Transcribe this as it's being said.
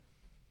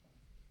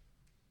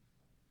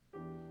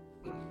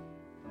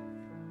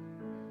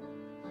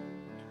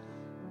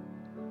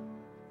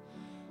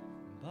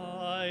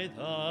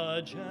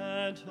the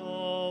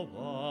gentle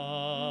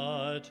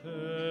waters,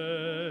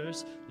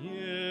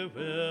 you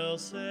will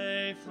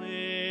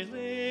safely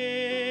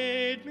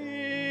lead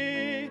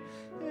me.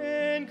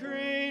 In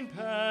green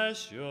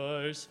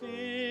pastures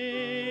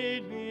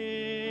feed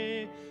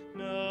me,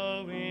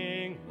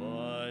 knowing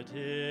what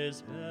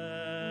is best.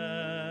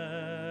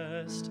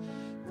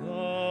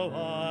 Though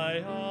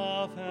I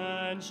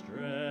often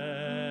stray,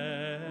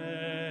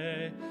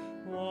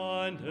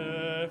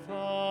 wander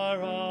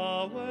far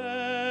away,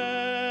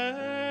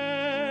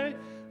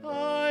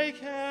 I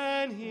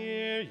can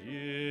hear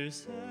you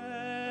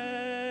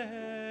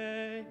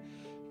say,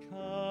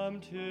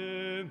 come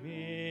to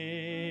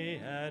me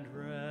and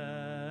rest.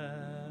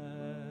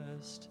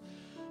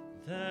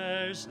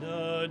 There's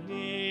no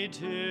need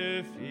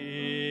to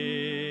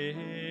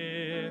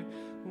fear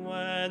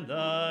when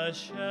the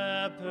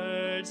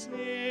shepherd's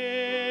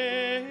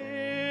near,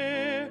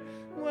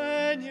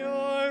 when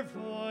your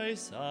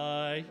voice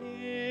I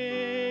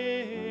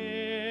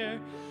hear,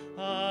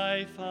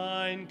 I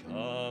find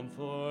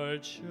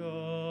comfort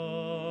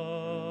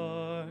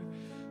sure,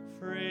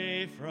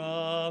 free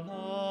from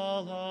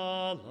all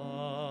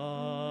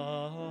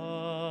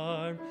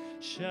alarm,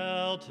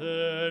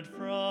 sheltered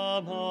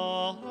from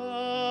all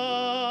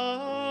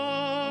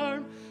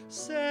harm,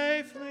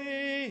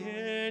 safely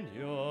in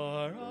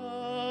your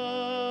arms,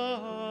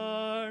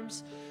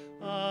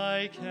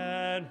 I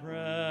can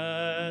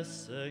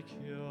rest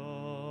secure.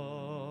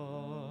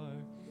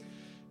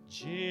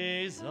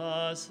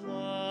 Jesus,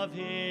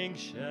 loving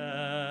shepherd,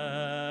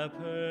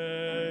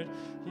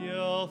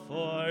 you'll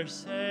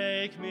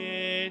forsake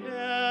me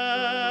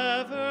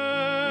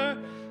never,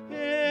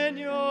 in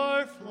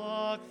your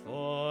flock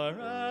forever,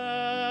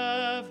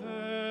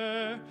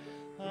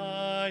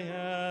 I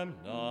am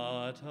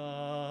not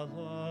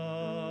alone.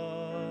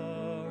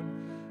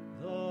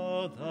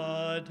 Though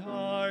the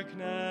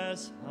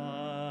darkness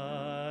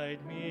hide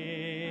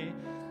me,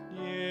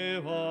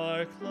 you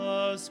are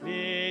close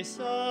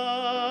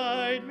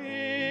beside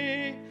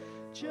me.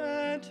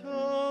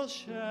 Gentle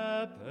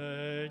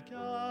shepherd,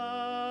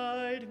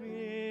 guide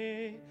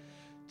me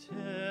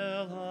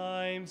till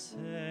I'm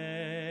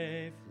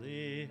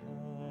safely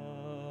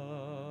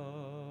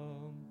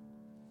home.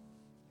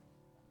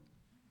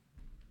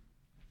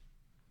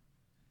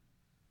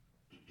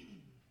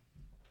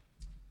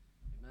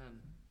 Amen.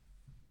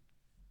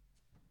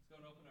 Let's go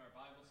and open our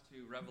Bibles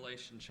to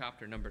Revelation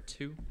chapter number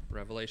 2.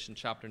 Revelation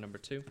chapter number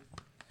 2.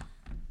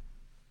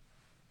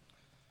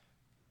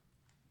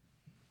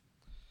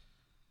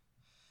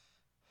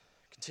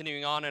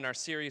 Continuing on in our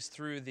series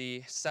through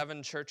the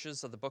 7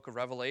 churches of the book of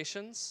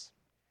Revelations,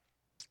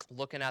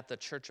 looking at the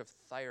church of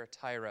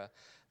Thyatira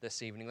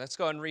this evening. Let's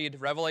go and read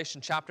Revelation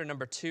chapter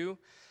number 2,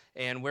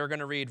 and we're going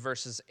to read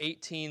verses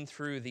 18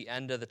 through the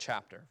end of the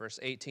chapter. Verse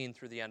 18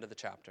 through the end of the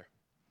chapter.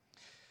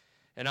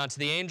 And unto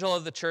the angel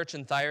of the church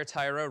in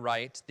Thyatira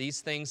write,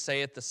 These things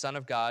saith the Son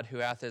of God, who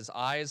hath his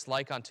eyes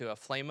like unto a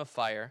flame of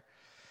fire,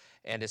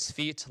 and his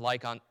feet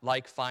like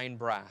fine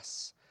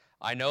brass.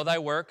 I know thy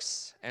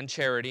works, and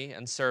charity,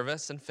 and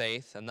service, and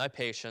faith, and thy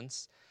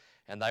patience,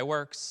 and thy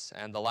works,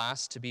 and the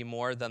last to be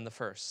more than the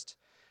first.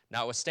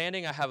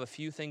 Notwithstanding, I have a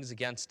few things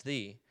against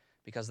thee,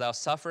 because thou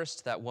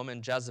sufferest that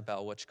woman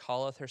Jezebel, which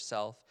calleth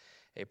herself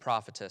a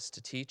prophetess,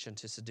 to teach and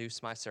to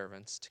seduce my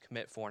servants, to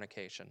commit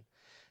fornication,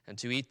 and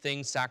to eat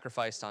things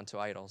sacrificed unto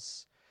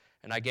idols.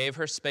 And I gave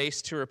her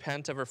space to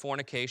repent of her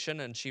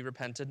fornication, and she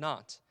repented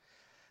not.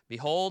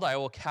 Behold, I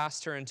will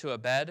cast her into a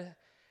bed,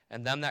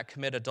 and them that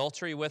commit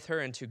adultery with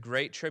her into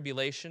great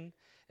tribulation,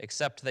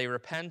 except they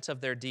repent of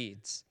their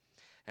deeds.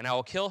 And I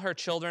will kill her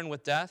children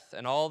with death,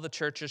 and all the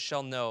churches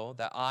shall know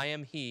that I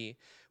am he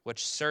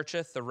which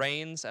searcheth the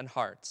reins and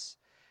hearts.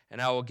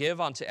 And I will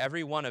give unto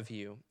every one of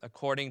you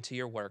according to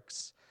your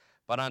works.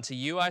 But unto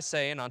you I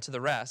say, and unto the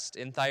rest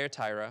in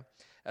Thyatira,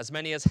 as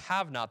many as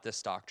have not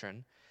this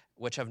doctrine,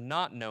 which have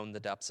not known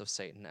the depths of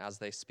Satan, as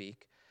they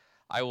speak,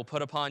 I will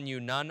put upon you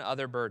none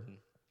other burden,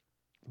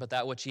 but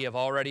that which ye have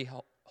already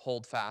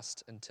hold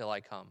fast until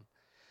I come.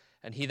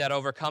 And he that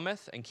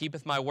overcometh and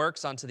keepeth my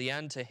works unto the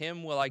end, to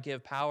him will I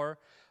give power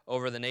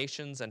over the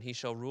nations, and he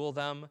shall rule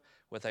them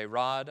with a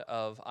rod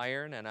of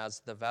iron, and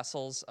as the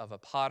vessels of a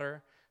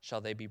potter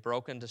shall they be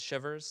broken to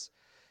shivers,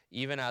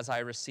 even as I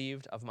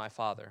received of my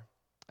Father.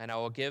 And I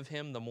will give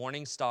him the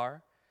morning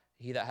star.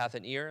 He that hath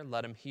an ear,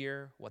 let him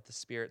hear what the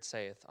Spirit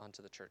saith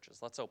unto the churches.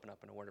 Let's open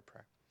up in a word of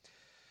prayer.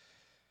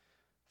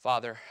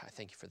 Father, I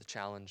thank you for the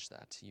challenge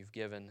that you've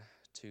given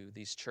to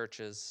these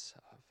churches.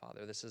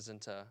 Father, this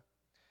isn't a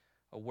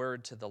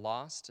word to the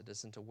lost. It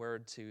isn't a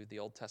word to the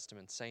Old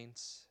Testament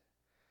saints,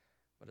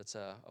 but it's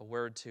a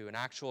word to an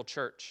actual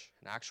church,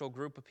 an actual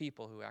group of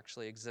people who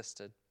actually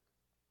existed.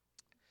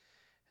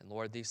 And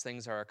Lord, these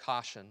things are a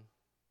caution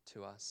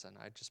to us, and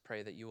I just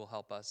pray that you will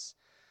help us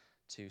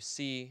to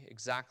see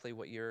exactly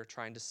what you're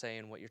trying to say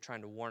and what you're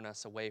trying to warn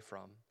us away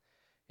from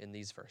in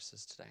these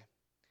verses today.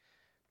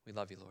 We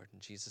love you, Lord, in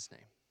Jesus'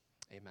 name,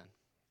 amen.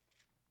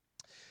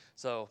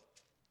 So,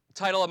 the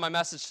title of my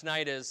message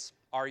tonight is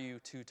are you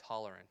too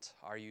tolerant?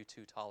 Are you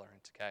too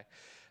tolerant? Okay.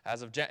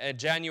 As of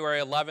January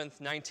 11th,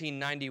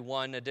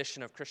 1991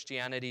 edition of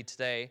Christianity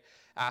Today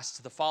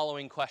asked the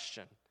following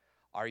question: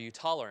 are you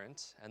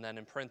tolerant? And then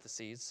in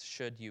parentheses,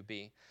 should you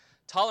be?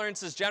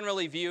 Tolerance is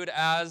generally viewed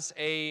as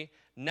a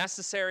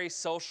necessary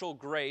social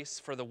grace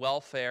for the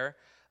welfare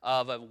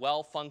of a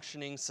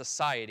well-functioning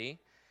society.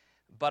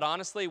 But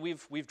honestly,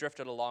 we've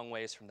drifted a long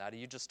ways from that.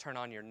 You just turn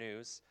on your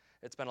news.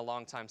 It's been a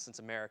long time since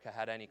America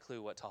had any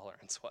clue what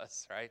tolerance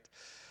was, right?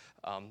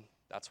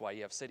 That's why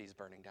you have cities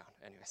burning down.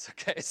 Anyways,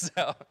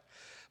 okay,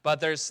 but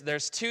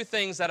there's two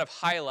things that have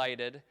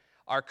highlighted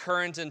our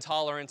current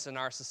intolerance in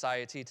our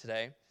society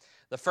today.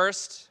 The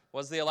first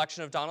was the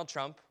election of Donald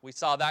Trump. We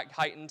saw that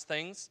heightened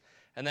things.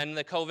 And then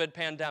the COVID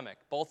pandemic.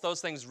 Both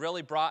those things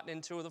really brought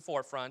into the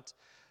forefront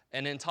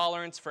an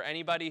intolerance for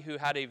anybody who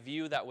had a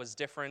view that was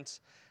different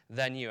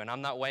than you. And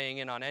I'm not weighing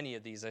in on any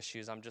of these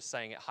issues. I'm just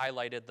saying it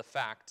highlighted the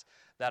fact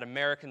that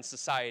American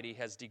society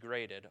has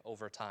degraded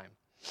over time.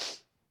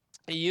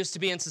 It used to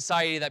be in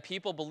society that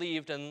people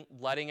believed in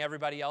letting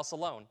everybody else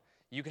alone.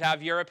 You could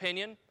have your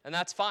opinion, and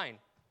that's fine.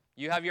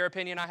 You have your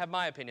opinion, I have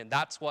my opinion.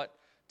 That's what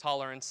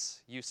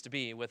tolerance used to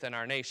be within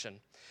our nation.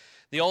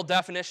 The old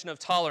definition of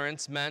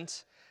tolerance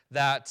meant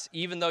that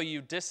even though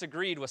you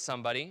disagreed with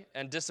somebody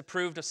and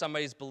disapproved of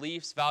somebody's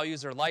beliefs,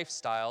 values, or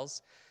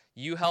lifestyles,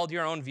 you held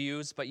your own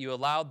views, but you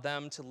allowed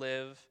them to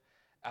live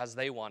as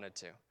they wanted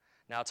to.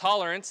 Now,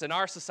 tolerance in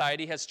our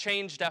society has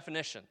changed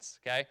definitions,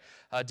 okay?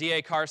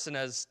 D.A. Carson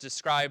has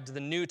described the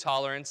new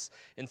tolerance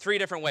in three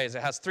different ways.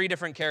 It has three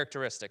different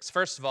characteristics.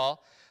 First of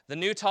all, the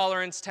new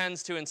tolerance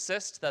tends to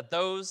insist that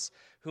those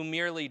who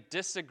merely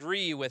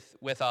disagree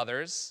with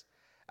others,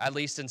 at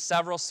least in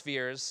several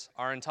spheres,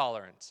 are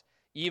intolerant,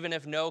 even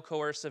if no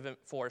coercive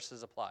force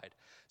is applied.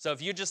 So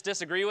if you just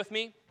disagree with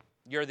me,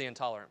 you're the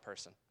intolerant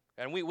person.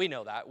 And we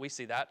know that. We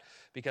see that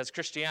because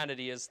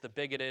Christianity is the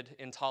bigoted,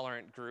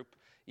 intolerant group.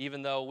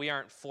 Even though we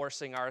aren't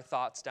forcing our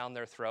thoughts down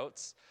their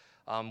throats,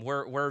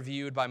 we're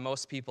viewed by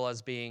most people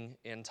as being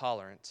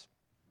intolerant.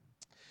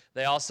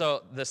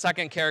 The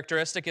second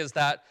characteristic is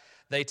that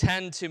they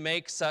tend to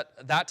make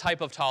that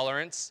type of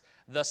tolerance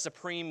the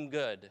supreme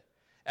good.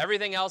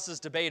 Everything else is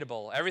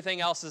debatable.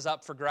 Everything else is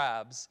up for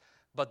grabs.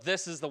 But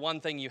this is the one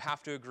thing you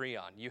have to agree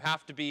on. You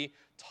have to be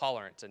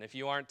tolerant. And if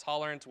you aren't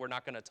tolerant, we're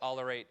not going to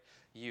tolerate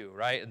you,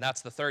 right? And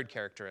that's the third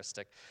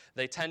characteristic.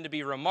 They tend to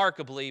be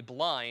remarkably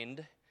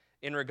blind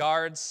in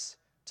regards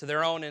to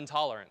their own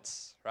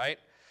intolerance, right?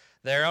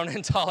 Their own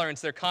intolerance,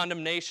 their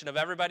condemnation of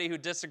everybody who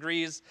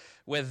disagrees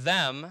with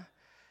them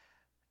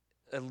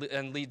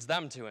and leads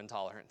them to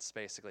intolerance,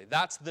 basically.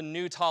 That's the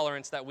new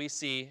tolerance that we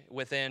see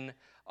within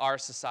our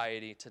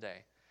society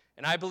today.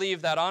 And I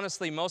believe that,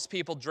 honestly, most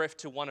people drift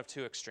to one of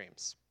two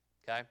extremes,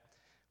 okay?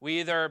 We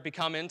either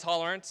become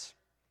intolerant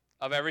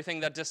of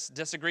everything that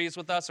disagrees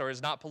with us or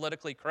is not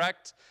politically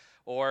correct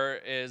or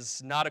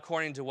is not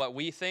according to what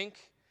we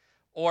think,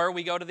 or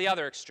we go to the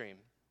other extreme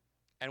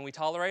and we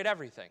tolerate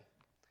everything.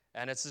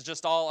 And it's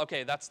just all,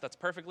 okay, that's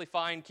perfectly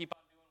fine. Keep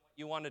on doing what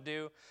you want to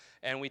do.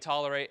 And we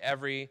tolerate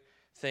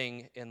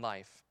everything in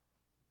life.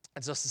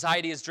 And so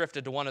society has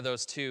drifted to one of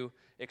those two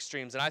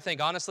extremes. And I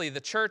think, honestly,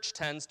 the church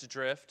tends to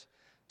drift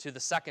to the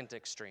second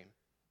extreme.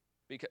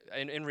 Because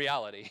in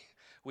reality,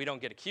 we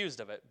don't get accused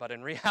of it, but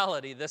in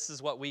reality, this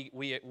is what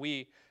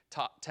we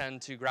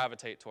tend to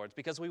gravitate towards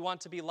because we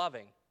want to be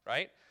loving,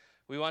 right?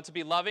 We want to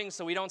be loving,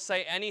 so we don't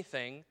say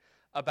anything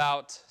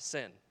about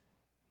sin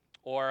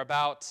or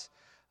about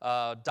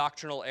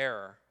doctrinal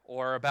error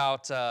or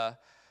about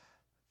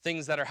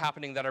things that are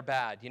happening that are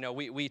bad. You know,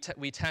 we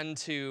tend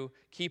to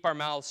keep our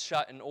mouths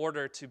shut in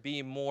order to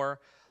be more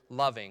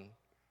loving.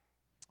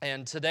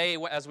 And today,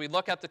 as we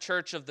look at the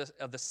church of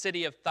the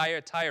city of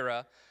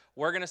Thyatira,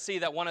 we're going to see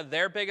that one of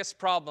their biggest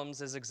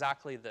problems is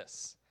exactly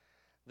this.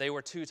 They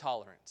were too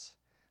tolerant.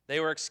 They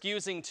were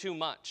excusing too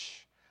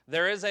much.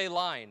 There is a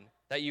line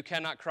that you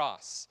cannot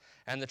cross,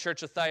 and the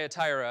church of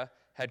Thyatira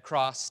had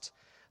crossed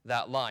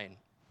that line.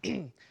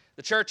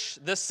 The church,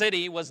 this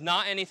city, was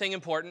not anything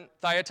important.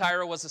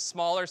 Thyatira was a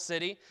smaller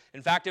city.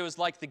 In fact, it was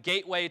like the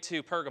gateway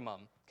to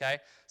Pergamum, okay?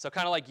 So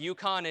kind of like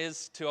Yukon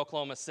is to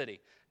Oklahoma City.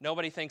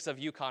 Nobody thinks of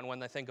Yukon when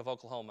they think of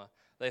Oklahoma.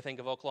 They think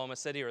of Oklahoma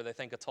City or they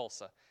think of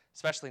Tulsa,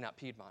 especially not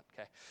Piedmont,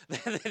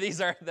 okay?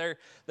 These are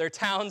they're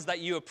towns that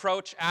you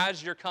approach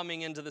as you're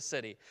coming into the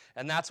city.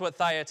 And that's what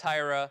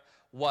Thyatira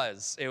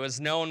was. It was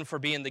known for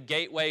being the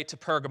gateway to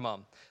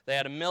Pergamum. They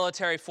had a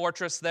military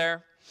fortress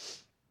there.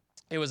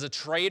 It was a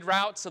trade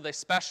route, so they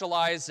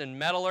specialized in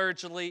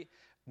metallurgy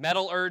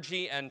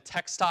and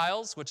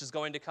textiles, which is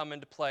going to come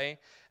into play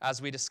as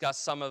we discuss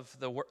some of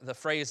the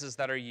phrases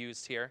that are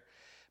used here.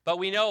 But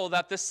we know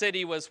that this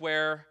city was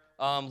where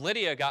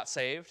Lydia got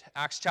saved.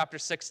 Acts chapter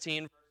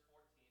 16, verse 14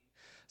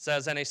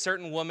 says, "And a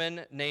certain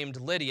woman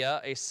named Lydia,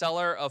 a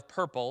seller of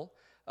purple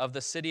of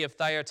the city of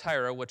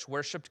Thyatira, which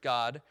worshipped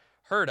God,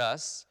 heard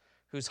us,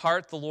 whose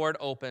heart the Lord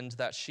opened,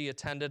 that she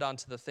attended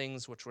unto the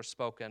things which were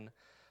spoken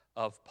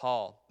of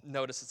Paul."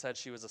 Notice it said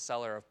she was a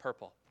seller of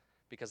purple,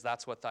 because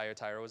that's what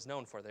Thyatira was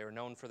known for. They were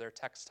known for their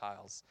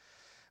textiles.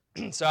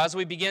 So as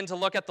we begin to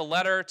look at the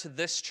letter to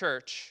this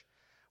church,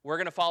 we're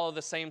going to follow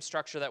the same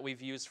structure that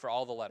we've used for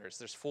all the letters.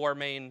 There's 4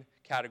 main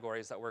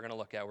categories that we're going to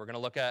look at. We're going to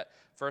look at,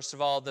 first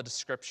of all, the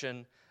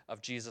description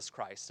of Jesus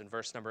Christ in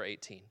verse number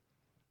 18.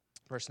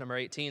 Verse number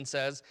 18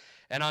 says,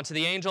 "And unto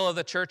the angel of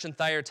the church in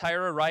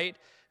Thyatira write,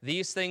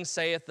 These things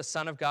saith the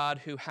Son of God,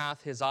 who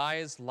hath his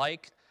eyes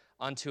like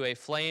unto a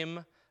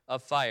flame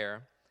of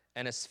fire,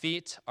 and his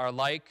feet are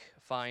like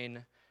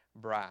fine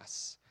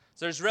brass."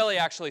 So there's really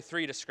actually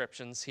 3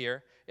 descriptions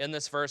here in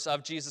this verse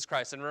of Jesus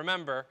Christ. And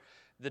remember,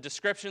 the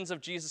descriptions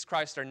of Jesus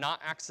Christ are not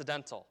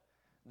accidental.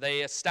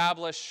 They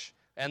establish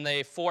and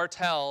they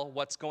foretell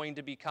what's going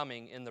to be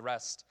coming in the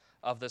rest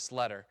of this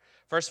letter.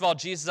 First of all,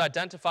 Jesus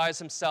identifies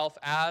himself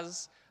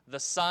as the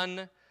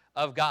Son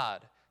of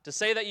God. To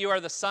say that you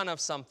are the son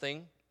of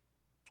something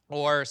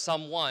or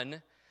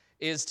someone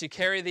is to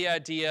carry the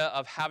idea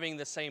of having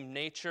the same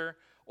nature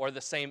or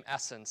the same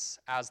essence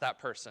as that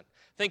person.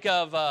 Think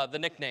of the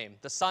nickname,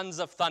 the Sons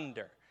of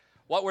Thunder.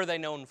 What were they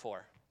known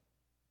for?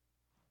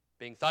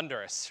 Being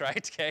thunderous,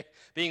 right? Okay,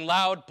 being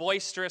loud,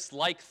 boisterous,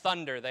 like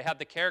thunder. They had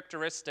the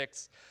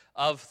characteristics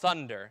of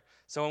thunder.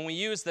 So when we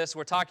use this,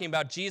 we're talking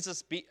about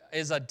Jesus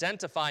is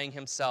identifying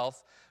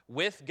himself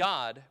with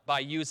God by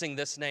using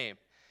this name.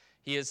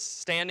 He is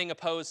standing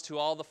opposed to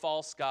all the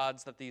false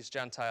gods that these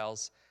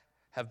Gentiles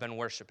have been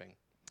worshiping.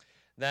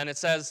 Then it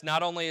says,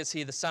 not only is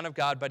he the Son of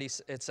God, but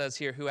it says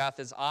here, who hath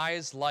his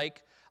eyes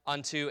like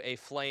unto a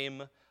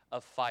flame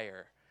of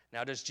fire.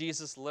 Now, does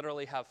Jesus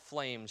literally have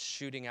flames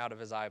shooting out of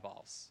his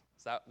eyeballs?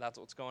 That's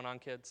what's going on,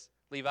 kids?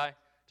 Levi,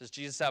 does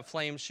Jesus have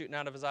flames shooting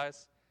out of his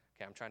eyes?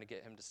 Okay, I'm trying to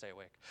get him to stay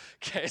awake.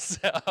 Okay,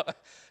 so,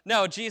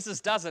 no,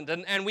 Jesus doesn't.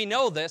 And we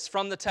know this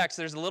from the text.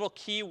 There's a little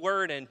key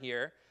word in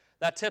here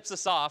that tips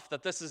us off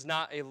that this is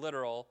not a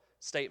literal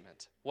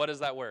statement. What is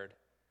that word?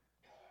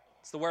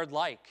 It's the word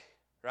like,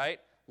 right?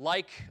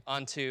 Like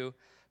unto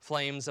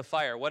flames of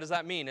fire. What does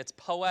that mean? It's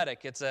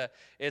poetic. It's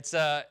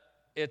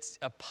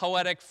a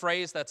poetic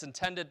phrase that's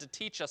intended to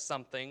teach us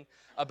something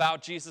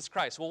about Jesus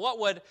Christ. Well, what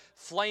would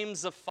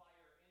flames of fire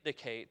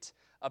indicate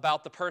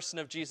about the person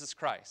of Jesus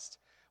Christ?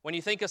 When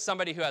you think of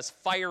somebody who has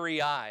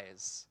fiery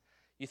eyes,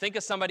 you think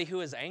of somebody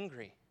who is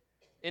angry,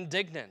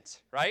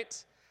 indignant,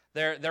 right?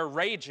 They're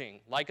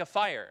raging like a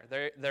fire.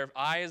 Their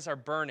eyes are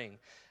burning.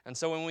 And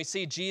so when we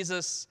see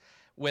Jesus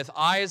with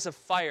eyes of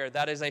fire,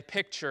 that is a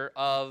picture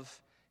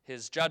of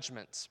his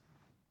judgment.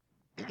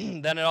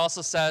 Then it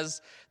also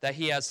says that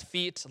he has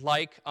feet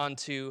like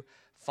unto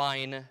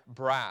fine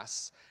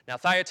brass. Now,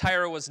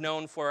 Thyatira was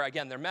known for,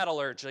 again, their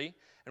metallurgy,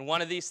 and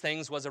one of these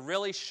things was a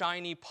really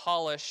shiny,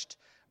 polished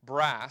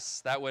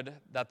brass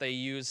that they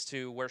used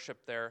to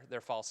worship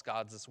their false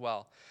gods as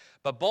well.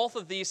 But both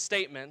of these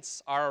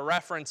statements are a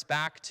reference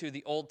back to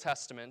the Old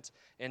Testament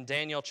in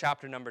Daniel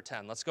chapter number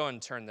 10. Let's go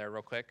and turn there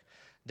real quick.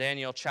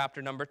 Daniel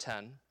chapter number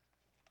 10.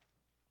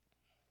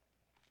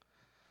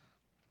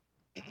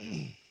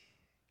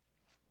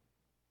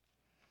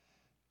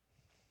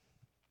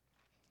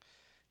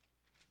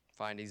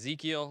 Find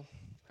Ezekiel,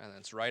 and then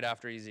it's right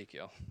after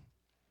Ezekiel.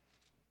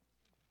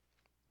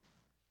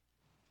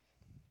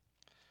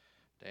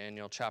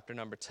 Daniel chapter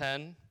number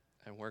 10,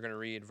 and we're going to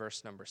read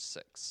verse number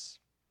 6.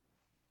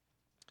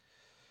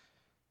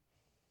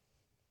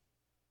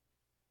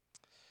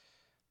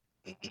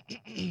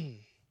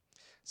 It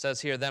says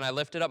here, "Then I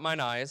lifted up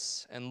mine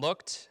eyes, and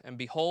looked, and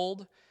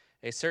behold,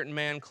 a certain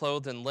man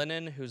clothed in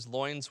linen, whose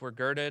loins were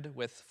girded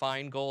with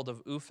fine gold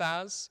of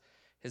Uphaz.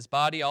 His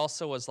body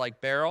also was like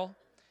beryl,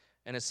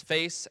 and his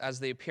face as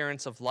the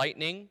appearance of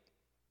lightning,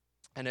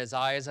 and his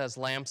eyes as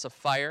lamps of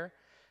fire,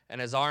 and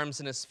his arms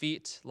and his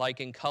feet like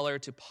in color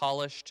to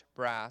polished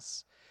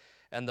brass,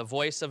 and the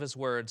voice of his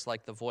words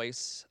like the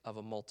voice of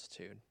a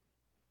multitude."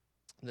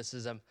 This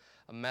is a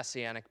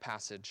messianic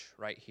passage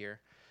right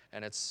here,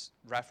 and it's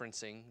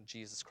referencing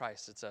Jesus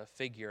Christ. It's a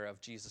figure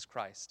of Jesus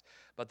Christ.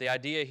 But the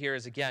idea here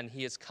is, again,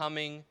 he is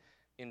coming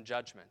in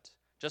judgment.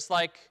 Just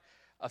like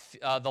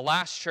the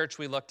last church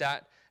we looked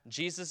at,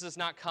 Jesus is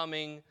not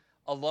coming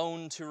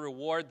alone to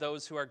reward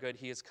those who are good.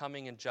 He is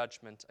coming in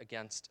judgment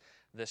against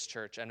this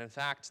church. And in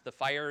fact, the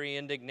fiery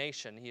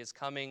indignation, he is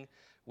coming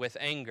with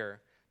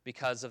anger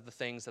because of the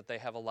things that they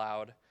have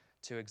allowed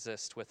to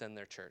exist within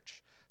their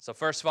church. So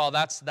first of all,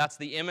 that's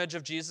the image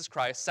of Jesus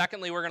Christ.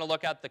 Secondly, we're going to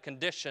look at the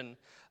condition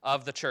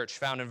of the church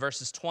found in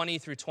verses 20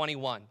 through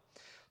 21.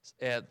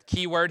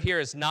 Key word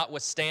here is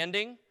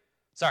notwithstanding.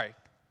 Sorry,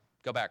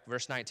 go back,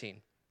 verse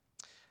 19.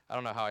 I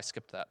don't know how I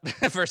skipped that.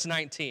 Verse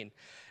 19.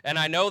 "And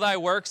I know thy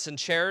works and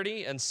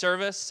charity and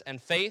service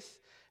and faith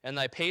and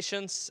thy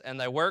patience and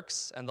thy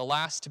works, and the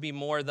last to be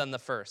more than the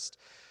first."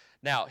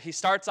 Now, he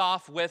starts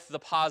off with the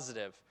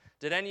positive.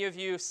 Did any of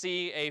you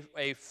see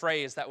a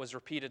phrase that was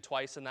repeated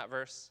twice in that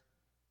verse?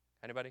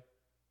 Anybody?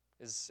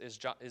 Is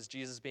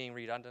Jesus being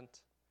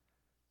redundant?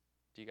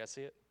 Do you guys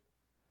see it?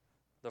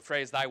 The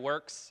phrase, "thy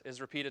works," is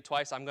repeated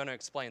twice. I'm going to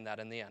explain that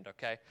in the end,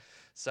 okay?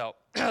 So,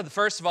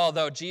 first of all,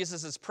 though,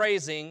 Jesus is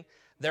praising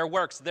their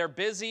works. They're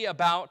busy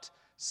about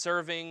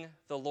serving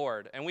the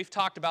Lord. And we've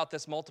talked about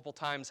this multiple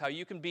times, how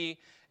you can be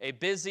a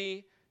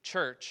busy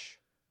church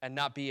and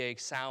not be a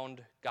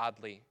sound,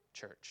 godly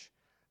church.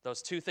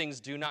 Those two things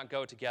do not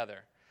go together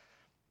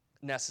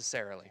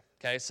necessarily.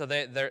 Okay, so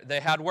they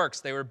had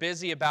works. They were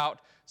busy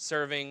about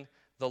serving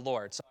the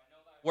Lord. So I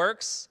know thy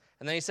works,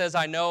 and then he says,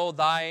 I know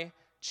thy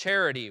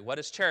charity. What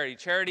is charity?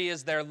 Charity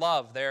is their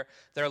love, their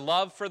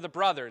love for the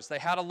brothers. They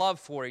had a love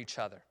for each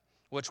other,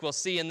 which we'll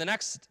see in the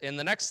next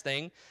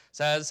thing. It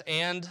says,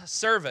 and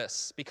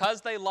service.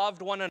 Because they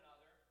loved one another,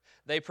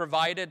 they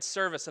provided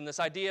service. And this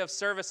idea of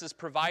service is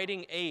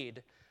providing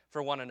aid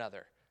for one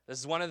another. This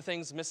is one of the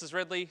things Mrs.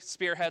 Ridley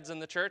spearheads in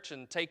the church,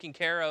 and taking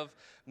care of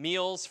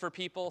meals for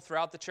people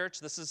throughout the church.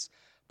 This is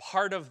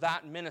part of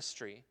that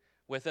ministry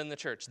within the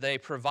church. They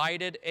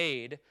provided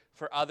aid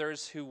for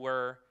others who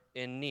were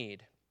in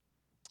need.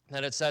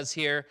 Then it says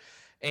here,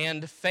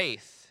 and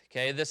faith.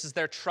 Okay, this is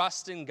their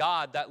trust in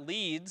God that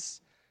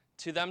leads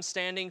to them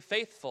standing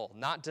faithful,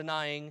 not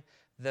denying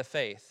the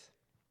faith.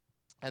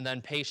 And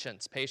then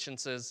patience.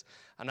 Patience is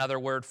another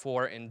word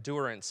for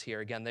endurance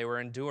here. Again, they were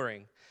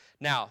enduring.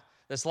 Now,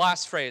 this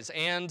last phrase,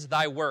 and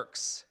thy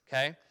works,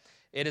 okay?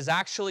 It is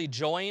actually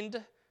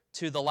joined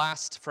to the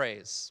last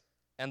phrase,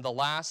 and the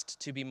last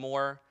to be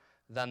more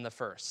than the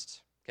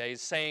first. Okay,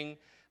 he's saying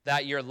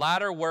that your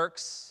latter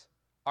works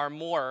are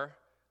more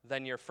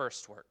than your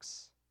first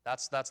works.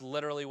 That's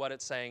literally what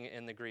it's saying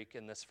in the Greek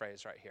in this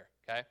phrase right here,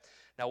 okay?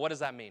 Now, what does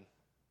that mean?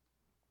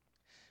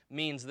 It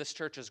means this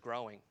church is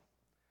growing.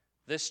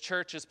 This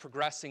church is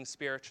progressing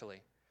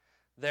spiritually.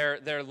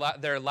 Their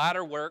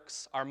latter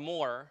works are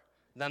more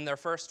than their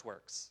first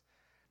works.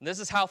 And this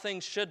is how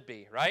things should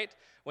be, right?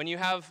 When you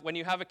have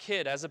a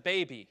kid as a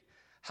baby,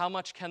 how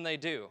much can they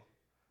do?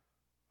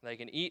 They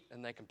can eat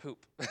and they can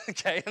poop,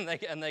 okay? And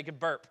they can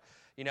burp,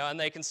 and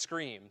they can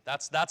scream.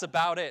 That's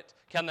about it.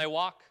 Can they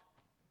walk?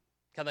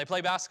 Can they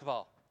play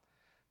basketball?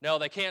 No,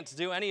 they can't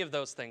do any of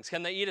those things.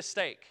 Can they eat a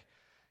steak?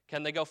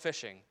 Can they go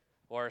fishing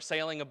or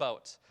sailing a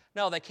boat?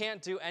 No, they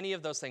can't do any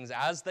of those things.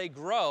 As they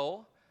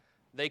grow,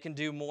 they can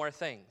do more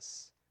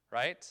things,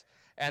 right?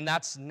 And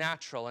that's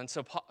natural. And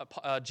so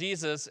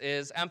Jesus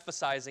is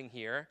emphasizing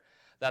here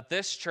that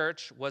this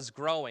church was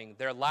growing.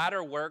 Their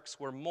latter works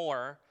were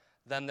more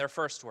than their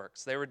first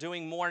works. They were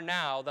doing more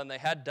now than they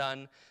had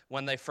done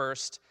when they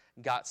first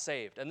got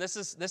saved. And this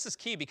is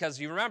key, because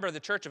you remember the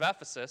church of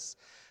Ephesus.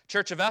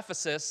 Church of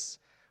Ephesus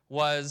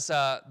was,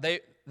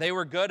 they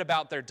were good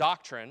about their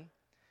doctrine,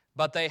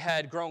 but they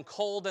had grown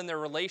cold in their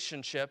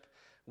relationship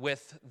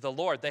with the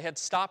Lord. They had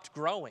stopped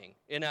growing,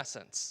 in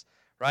essence,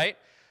 right?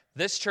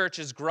 This church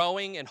is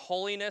growing in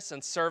holiness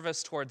and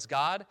service towards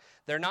God.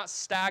 They're not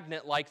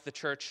stagnant like the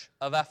church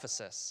of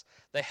Ephesus.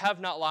 They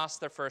have not lost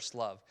their first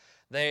love.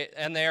 They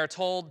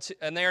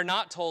are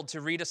not told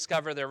to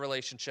rediscover their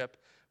relationship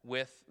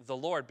with the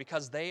Lord,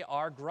 because they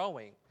are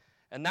growing.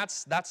 And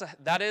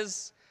that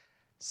is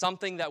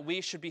something that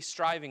we should be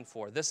striving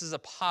for. This is a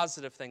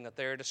positive thing that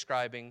they're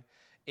describing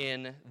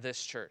in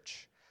this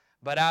church.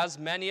 But as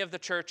many of the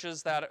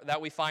churches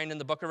that we find in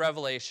the book of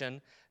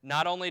Revelation,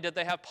 not only did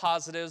they have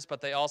positives,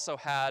 but they also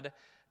had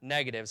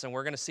negatives. And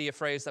we're going to see a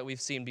phrase that we've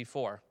seen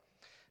before.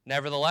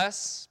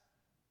 Nevertheless,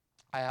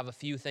 I have a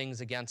few things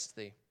against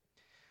thee.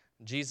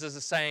 Jesus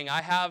is saying,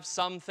 I have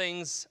some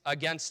things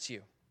against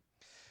you.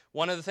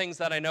 One of the things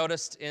that I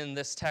noticed in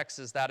this text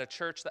is that a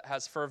church that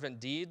has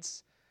fervent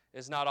deeds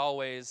is not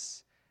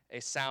always a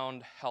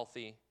sound,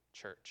 healthy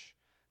church.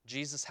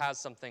 Jesus has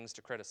some things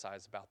to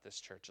criticize about this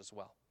church as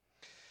well.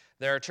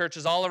 There are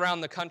churches all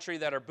around the country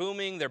that are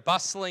booming. They're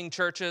bustling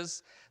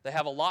churches. They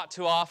have a lot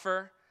to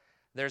offer.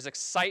 There's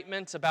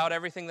excitement about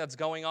everything that's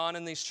going on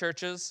in these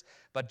churches.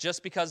 But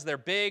just because they're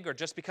big or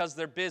just because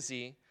they're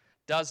busy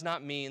does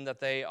not mean that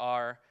they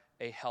are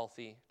a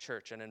healthy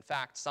church. And in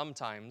fact,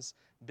 sometimes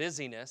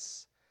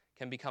busyness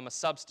can become a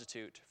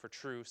substitute for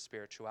true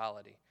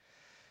spirituality.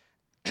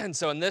 And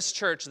so in this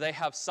church, they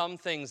have some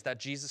things that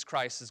Jesus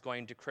Christ is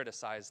going to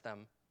criticize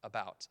them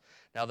about.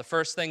 Now, the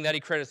first thing that he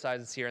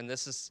criticizes here, and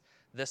this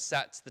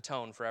sets the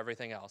tone for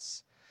everything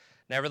else.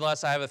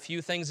 Nevertheless, I have a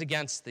few things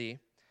against thee,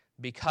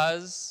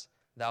 because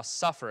thou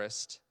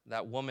sufferest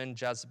that woman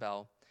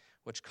Jezebel,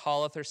 which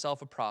calleth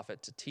herself a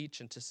prophet, to teach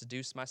and to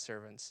seduce my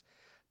servants,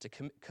 to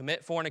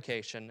commit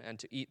fornication, and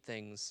to eat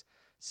things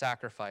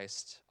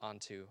sacrificed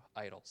unto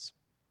idols.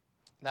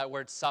 That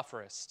word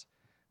sufferest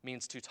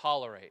means to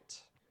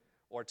tolerate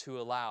or to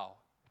allow.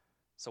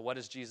 So what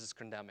is Jesus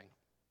condemning?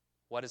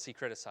 What is he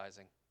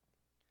criticizing?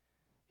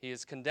 He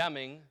is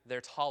condemning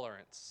their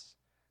tolerance.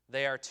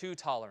 They are too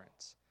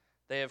tolerant.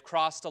 They have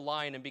crossed a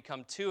line and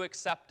become too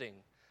accepting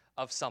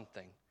of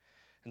something.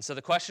 And so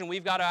the question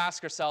we've got to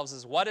ask ourselves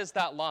is, what is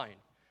that line?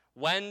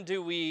 When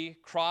do we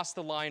cross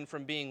the line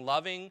from being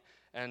loving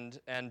and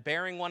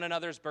bearing one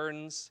another's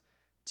burdens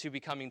to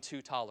becoming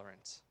too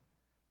tolerant?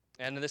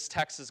 And this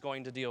text is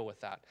going to deal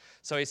with that.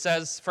 So he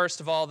says,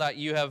 first of all, that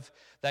you have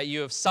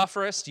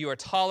sufferest, you are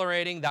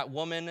tolerating that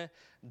woman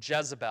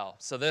Jezebel.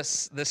 So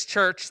this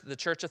church, the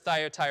church of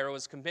Thyatira,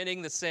 was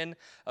committing the sin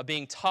of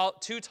being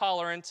too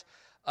tolerant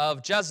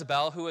of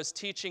Jezebel, who was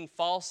teaching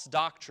false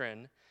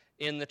doctrine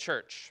in the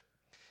church.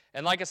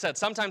 And like I said,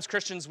 sometimes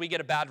Christians, we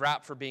get a bad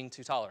rap for being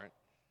too tolerant.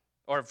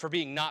 or for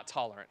being not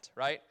tolerant,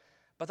 right?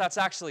 But that's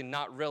actually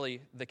not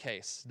really the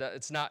case.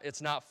 It's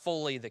not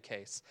fully the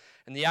case.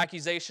 And the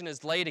accusation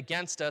is laid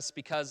against us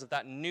because of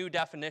that new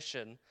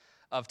definition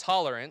of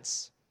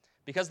tolerance,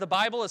 because the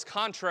Bible is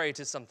contrary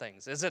to some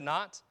things, is it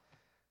not?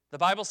 The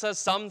Bible says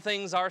some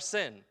things are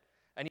sin.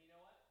 And you know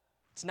what?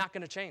 It's not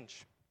going to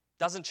change.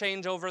 Doesn't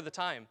change over the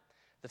time.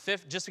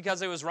 Just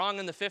because it was wrong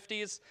in the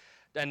 50s,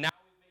 and now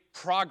we've made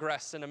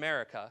progress in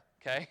America,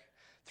 okay,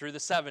 through the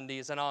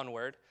 70s and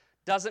onward,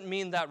 doesn't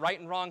mean that right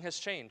and wrong has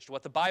changed.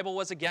 What the Bible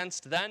was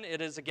against then,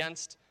 it is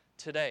against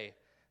today.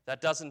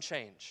 That doesn't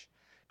change.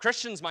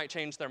 Christians might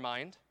change their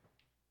mind.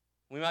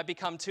 We might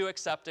become too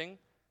accepting,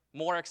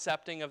 more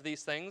accepting of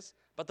these things,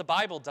 but the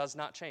Bible does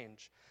not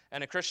change.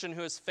 And a Christian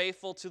who is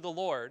faithful to the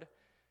Lord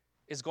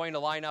is going to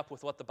line up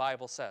with what the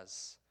Bible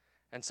says.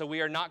 And so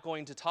we are not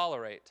going to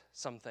tolerate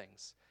some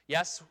things.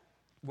 Yes,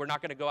 we're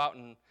not going to go out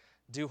and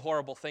do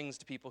horrible things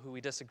to people who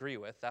we disagree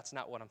with. That's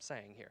not what I'm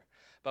saying here.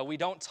 But we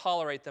don't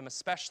tolerate them,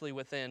 especially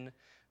within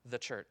the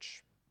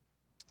church.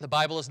 The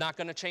Bible is not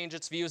going to change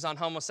its views on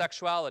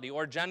homosexuality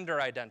or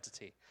gender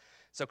identity.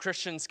 So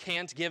Christians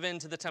can't give in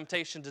to the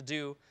temptation to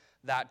do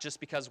that just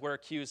because we're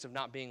accused of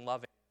not being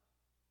loving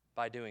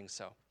by doing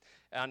so.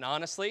 And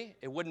honestly,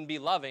 it wouldn't be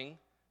loving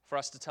for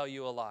us to tell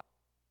you a lie,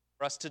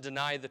 for us to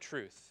deny the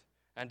truth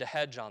and to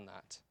hedge on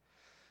that.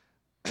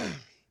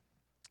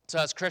 So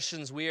as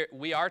Christians,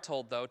 we are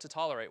told, though, to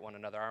tolerate one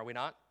another, are we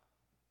not?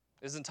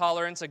 Isn't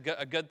tolerance a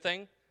good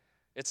thing?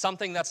 It's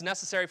something that's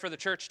necessary for the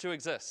church to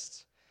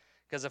exist.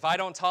 Because if I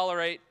don't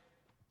tolerate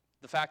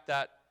the fact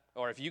that,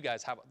 or if you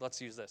guys have,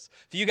 let's use this.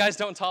 If you guys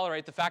don't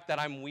tolerate the fact that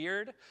I'm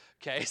weird,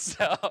 okay,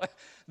 so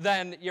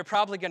then you're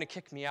probably going to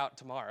kick me out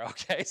tomorrow,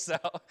 okay? So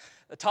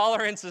the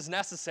tolerance is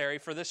necessary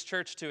for this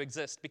church to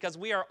exist because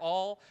we are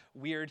all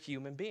weird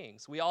human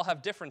beings. We all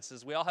have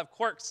differences. We all have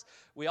quirks.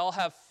 We all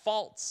have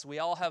faults. We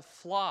all have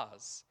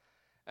flaws.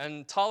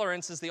 And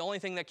tolerance is the only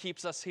thing that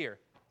keeps us here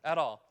at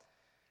all.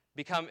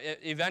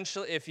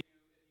 Eventually, if you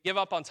give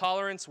up on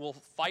tolerance, we'll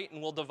fight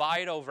and we'll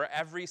divide over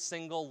every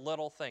single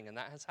little thing, and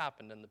that has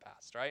happened in the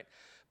past, right?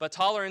 But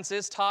tolerance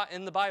is taught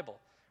in the Bible,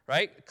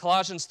 right?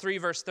 Colossians 3,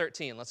 verse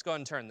 13. Let's go ahead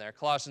and turn there.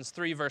 Colossians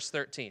 3, verse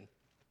 13.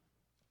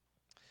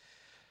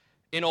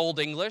 In Old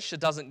English, it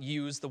doesn't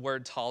use the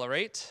word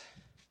tolerate,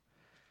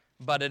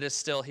 but it is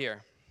still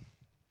here.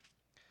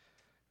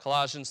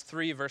 Colossians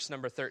 3, verse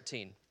number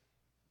 13.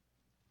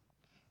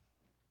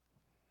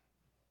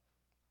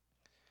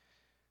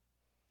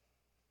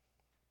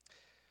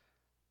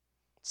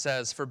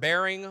 Says,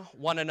 forbearing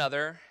one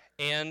another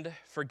and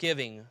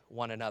forgiving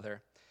one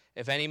another.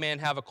 If any man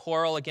have a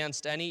quarrel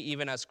against any,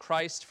 even as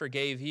Christ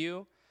forgave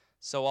you,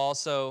 so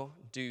also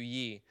do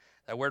ye.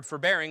 That word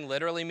forbearing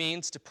literally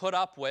means to put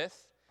up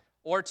with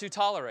or to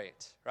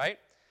tolerate, right?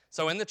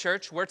 So in the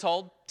church, we're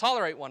told,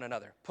 tolerate one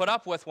another, put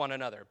up with one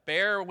another,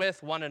 bear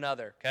with one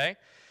another, okay?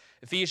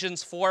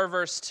 Ephesians 4,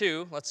 verse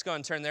 2. Let's go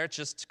and turn there,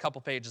 just a couple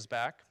pages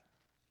back.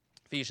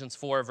 Ephesians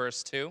 4,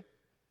 verse 2.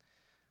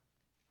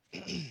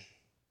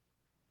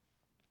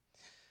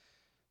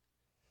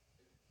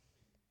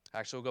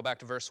 Actually, we'll go back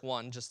to verse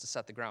 1 just to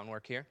set the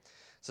groundwork here. It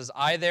says,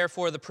 I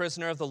therefore, the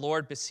prisoner of the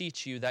Lord,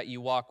 beseech you that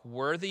you walk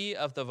worthy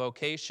of the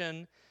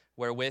vocation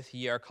wherewith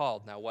ye are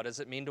called. Now, what does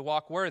it mean to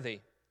walk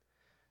worthy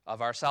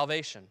of our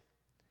salvation?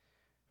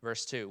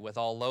 Verse 2, with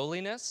all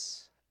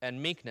lowliness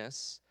and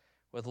meekness,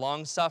 with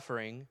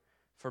long-suffering,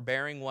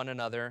 forbearing one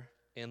another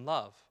in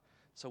love.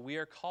 So we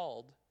are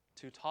called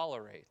to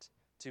tolerate,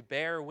 to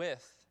bear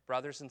with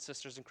brothers and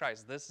sisters in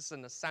Christ. This is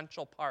an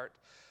essential part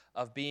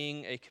of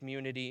being a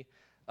community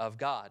of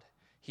God.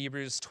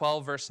 Hebrews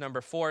 12, verse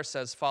number 4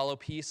 says, follow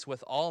peace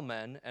with all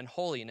men and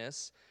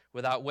holiness,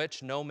 without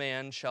which no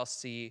man shall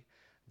see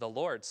the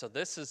Lord. So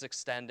this is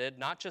extended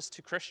not just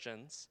to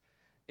Christians,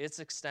 it's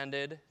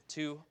extended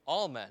to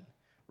all men.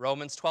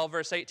 Romans 12,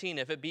 verse 18,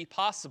 if it be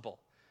possible,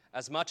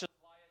 as much as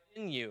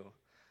lieth in you,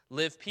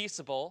 live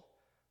peaceable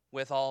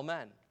with all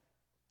men.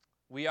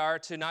 We are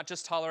to not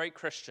just tolerate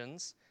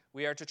Christians,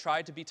 we are to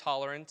try to be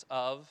tolerant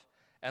of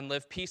and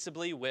live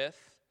peaceably with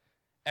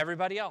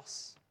everybody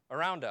else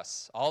around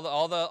us,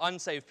 all the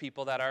unsaved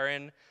people that are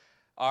in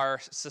our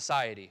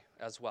society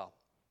as well.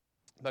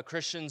 But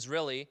Christians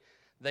really,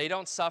 they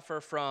don't suffer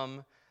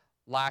from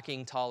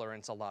lacking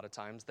tolerance a lot of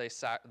times. They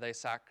suffer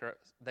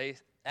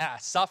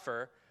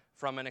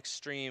from an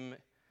extreme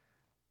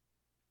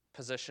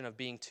position of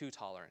being too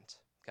tolerant,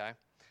 okay?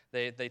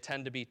 They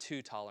tend to be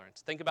too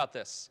tolerant. Think about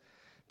this.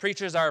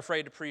 Preachers are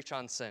afraid to preach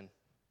on sin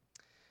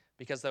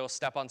because they will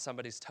step on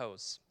somebody's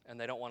toes and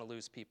they don't want to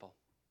lose people.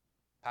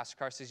 Pastor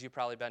Carsey's, you've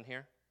probably been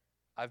here.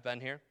 I've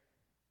been here.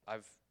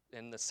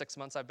 In the 6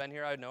 months I've been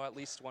here, I know at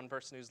least one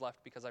person who's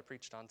left because I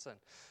preached on sin.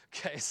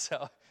 Okay,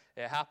 so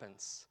it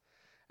happens.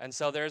 And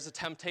so there's a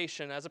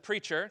temptation as a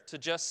preacher to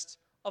just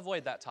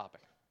avoid that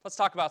topic. Let's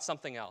talk about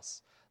something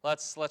else.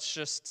 Let's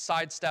just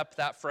sidestep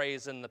that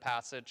phrase in the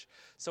passage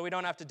so we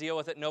don't have to deal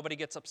with it. Nobody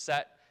gets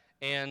upset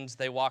and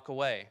they walk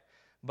away.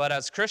 But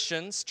as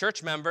Christians,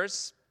 church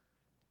members,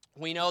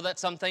 we know that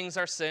some things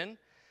are sin,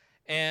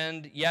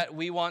 and yet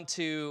we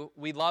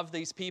love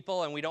these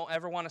people and we don't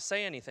ever want to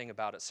say anything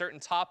about it. Certain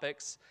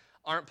topics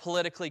aren't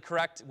politically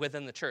correct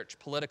within the church,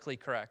 politically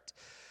correct.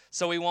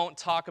 So we won't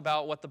talk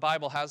about what the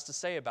Bible has to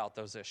say about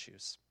those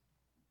issues.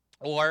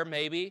 Or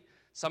maybe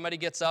somebody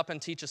gets up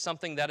and teaches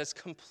something that is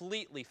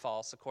completely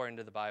false according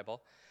to the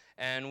Bible,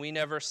 and we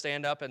never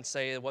stand up and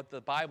say what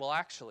the Bible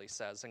actually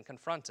says and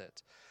confront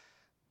it.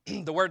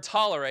 The word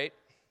tolerate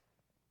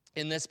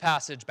in this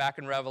passage back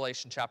in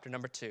Revelation chapter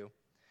number 2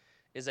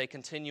 is a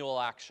continual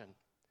action.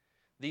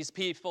 These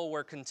people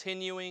were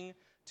continuing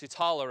to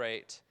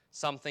tolerate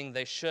something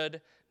they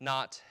should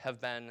not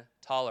have been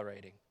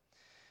tolerating.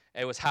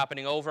 It was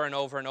happening over and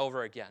over and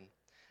over again.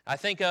 I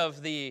think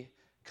of the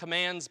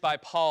commands by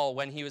Paul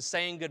when he was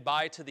saying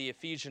goodbye to the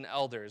Ephesian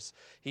elders.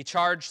 He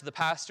charged the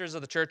pastors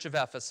of the church of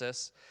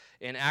Ephesus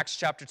in Acts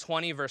chapter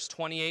 20, verse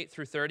 28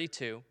 through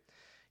 32.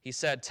 He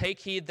said, "Take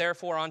heed,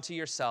 therefore, unto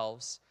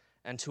yourselves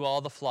and to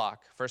all the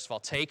flock." First of all,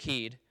 take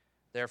heed,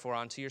 therefore,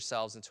 unto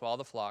yourselves and to all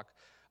the flock,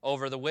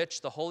 over the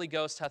which the Holy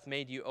Ghost hath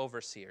made you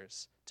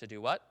overseers. To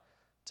do what?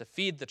 To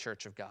feed the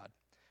church of God,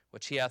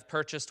 which he hath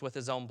purchased with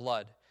his own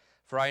blood.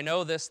 For I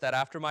know this, that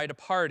after my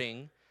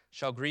departing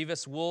shall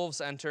grievous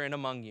wolves enter in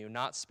among you,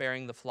 not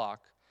sparing the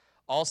flock.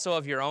 Also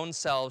of your own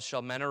selves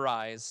shall men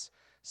arise,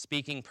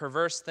 speaking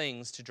perverse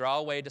things to draw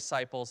away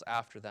disciples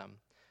after them.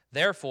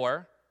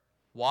 Therefore,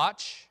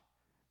 watch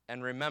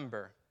and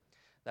remember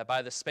that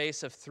by the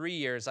space of 3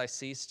 years I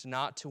ceased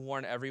not to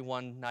warn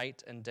everyone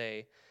night and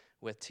day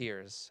with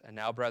tears. And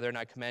now, brethren,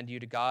 I commend you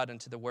to God and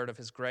to the word of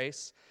his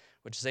grace,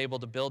 which is able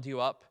to build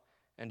you up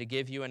and to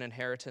give you an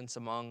inheritance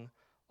among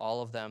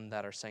all of them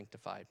that are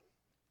sanctified.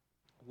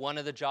 One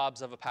of the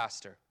jobs of a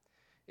pastor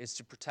is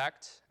to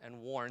protect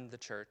and warn the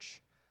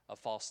church of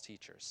false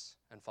teachers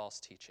and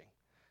false teaching.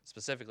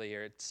 Specifically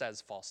here, it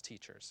says false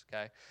teachers,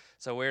 okay?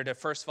 So we're to,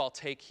 first of all,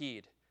 take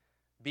heed.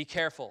 Be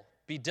careful.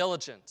 Be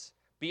diligent.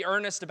 Be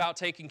earnest about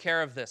taking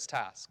care of this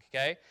task,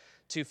 okay?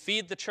 To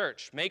feed the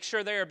church. Make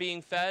sure they are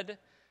being fed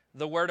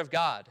the word of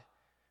God.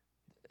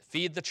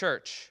 Feed the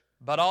church.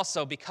 But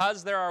also,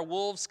 because there are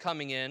wolves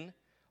coming in,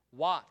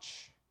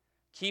 watch.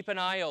 Keep an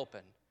eye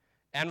open.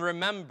 And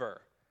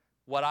remember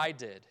what I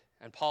did.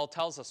 And Paul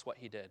tells us what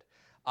he did.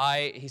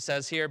 He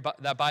says here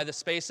that by the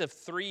space of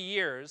 3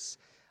 years,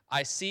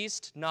 I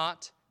ceased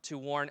not to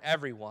warn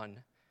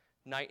everyone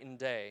night and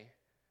day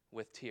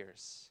with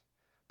tears.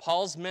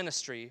 Paul's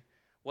ministry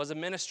was a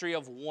ministry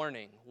of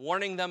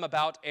warning them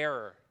about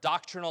error,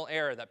 doctrinal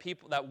error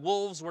that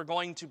wolves were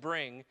going to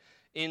bring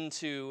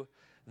into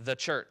the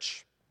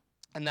church.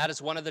 And that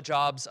is one of the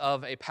jobs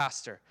of a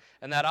pastor.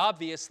 And that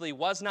obviously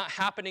was not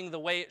happening the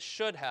way it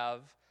should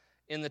have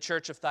in the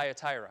church of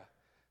Thyatira,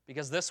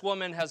 because this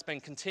woman has been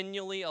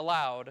continually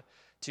allowed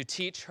to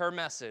teach her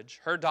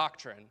message, her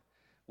doctrine,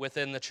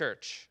 within the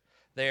church.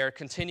 They are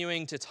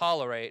continuing to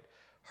tolerate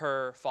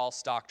her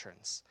false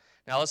doctrines.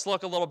 Now let's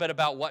look a little bit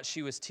about what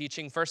she was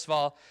teaching. First of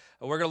all,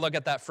 we're going to look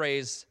at that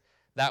phrase,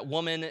 that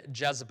woman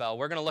Jezebel.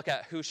 We're going to look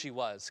at who she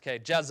was. Okay,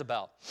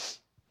 Jezebel.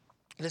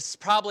 This is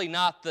probably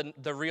not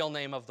the real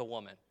name of the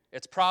woman.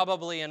 It's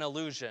probably an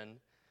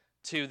allusion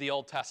to the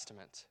Old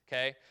Testament,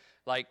 okay?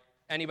 Like,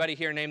 anybody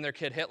here name their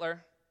kid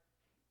Hitler?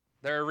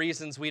 There are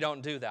reasons we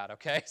don't do that,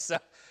 okay? So,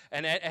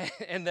 and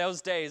in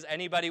those days,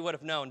 anybody would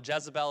have known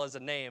Jezebel is a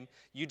name.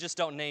 You just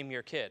don't name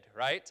your kid,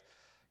 right?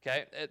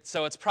 Okay,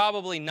 so it's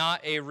probably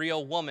not a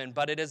real woman,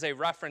 but it is a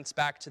reference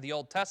back to the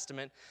Old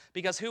Testament,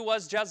 because who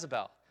was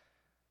Jezebel?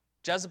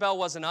 Jezebel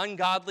was an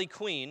ungodly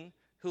queen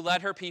who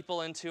led her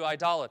people into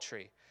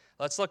idolatry.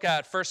 Let's look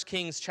at 1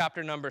 Kings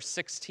chapter number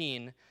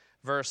 16,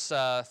 verse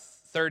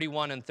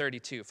 31 and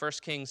 32. 1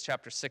 Kings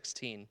chapter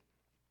 16.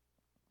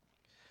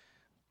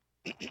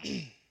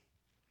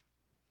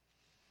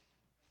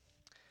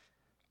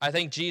 I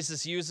think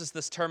Jesus uses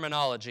this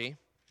terminology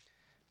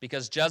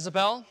because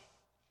Jezebel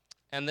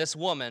and this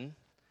woman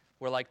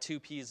were like two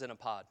peas in a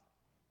pod.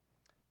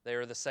 They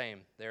are the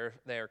same.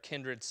 They are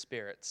kindred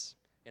spirits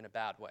in a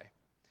bad way.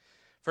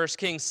 1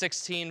 Kings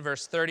 16,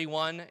 verse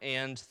 31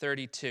 and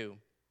 32.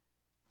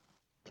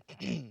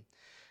 And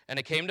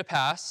it came to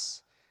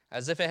pass,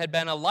 as if it had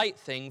been a light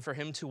thing for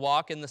him to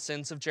walk in the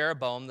sins of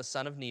Jeroboam, the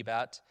son of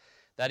Nebat,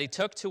 that he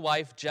took to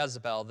wife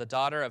Jezebel, the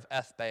daughter of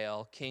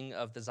Ethbaal, king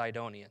of the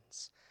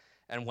Zidonians,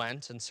 and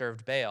went and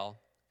served Baal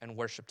and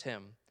worshipped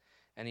him.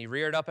 And he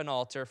reared up an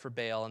altar for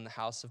Baal in the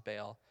house of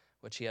Baal,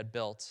 which he had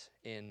built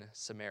in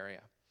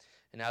Samaria.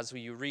 And as if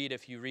you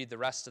read the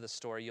rest of the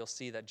story, you'll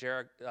see that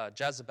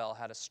Jezebel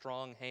had a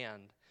strong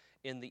hand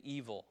in the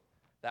evil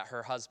that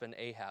her husband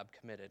Ahab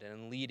committed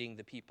and leading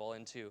the people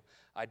into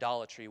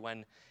idolatry.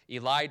 When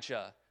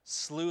Elijah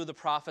slew the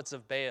prophets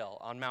of Baal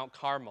on Mount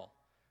Carmel,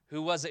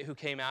 who was it who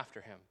came after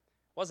him?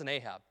 It wasn't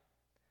Ahab.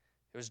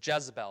 It was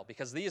Jezebel,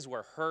 because these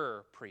were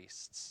her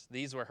priests.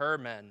 These were her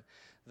men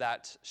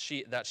that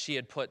she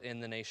had put in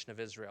the nation of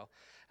Israel.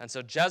 And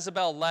so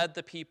Jezebel led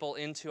the people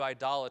into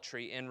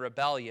idolatry in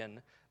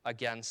rebellion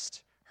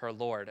against her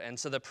Lord. And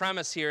so the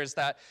premise here is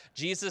that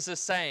Jesus is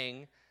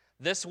saying,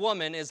 this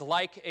woman is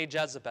like a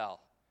Jezebel.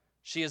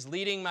 She is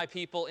leading my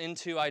people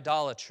into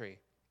idolatry.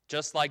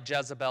 just like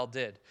Jezebel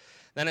did.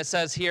 Then it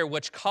says here,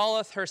 which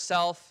calleth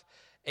herself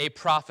a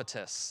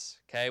prophetess.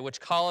 Okay,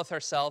 which calleth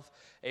herself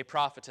a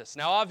prophetess.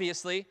 Now,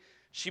 obviously,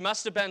 she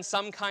must have been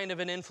some kind of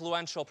an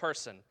influential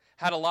person,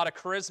 had a lot of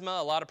charisma,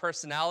 a lot of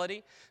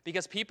personality,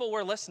 because people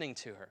were listening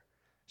to her.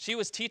 She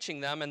was teaching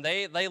them, and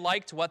they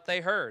liked what they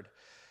heard.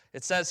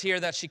 It says here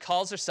that she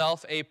calls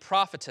herself a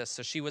prophetess,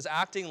 so she was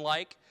acting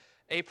like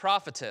a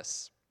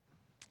prophetess.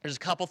 There's a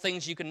couple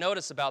things you can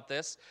notice about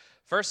this.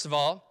 First of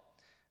all,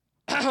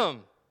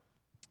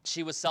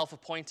 she was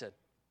self-appointed.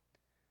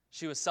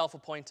 She was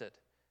self-appointed.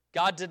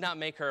 God did not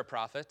make her a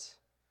prophet.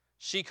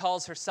 She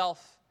calls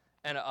herself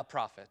a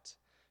prophet.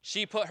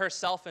 She put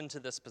herself into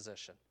this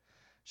position.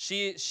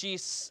 She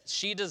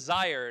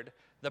desired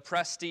the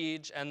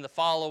prestige and the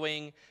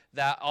following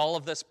that all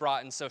of this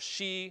brought, and so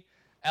she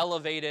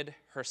elevated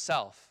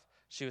herself.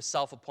 She was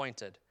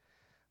self-appointed.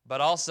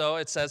 But also,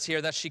 it says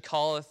here that she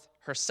calleth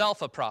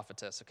herself a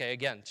prophetess. Okay,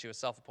 again, she was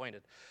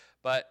self-appointed.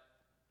 But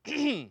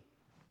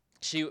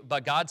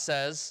God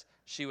says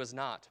she was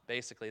not,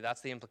 basically.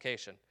 That's the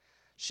implication.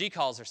 She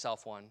calls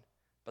herself one,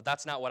 but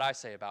that's not what I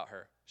say about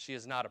her. She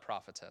is not a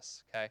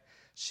prophetess, okay?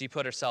 She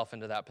put herself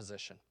into that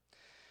position.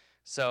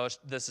 So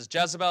this is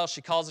Jezebel.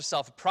 She calls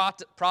herself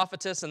a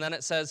prophetess, and then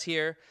it says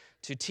here,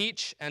 to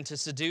teach and to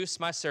seduce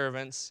my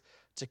servants,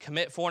 to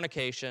commit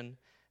fornication,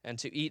 and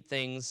to eat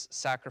things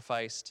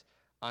sacrificed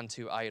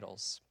unto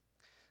idols.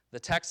 The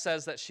text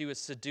says that she was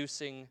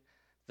seducing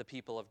the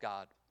people of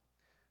God.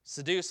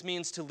 Seduce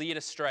means to lead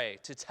astray,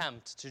 to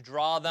tempt, to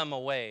draw them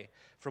away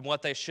from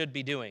what they should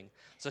be doing.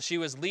 So she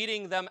was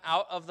leading them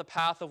out of the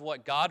path of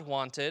what God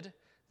wanted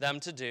them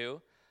to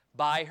do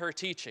by her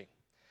teaching.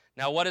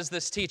 Now, what is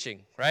this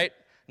teaching, right?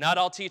 Not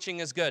all teaching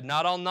is good.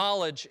 Not all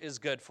knowledge is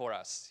good for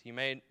us. You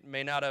may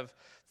not have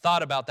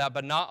thought about that,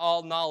 but not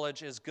all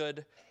knowledge is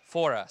good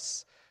for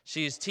us.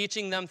 She's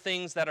teaching them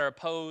things that are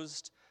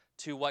opposed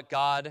to what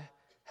God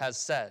has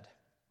said.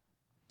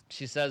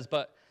 She says,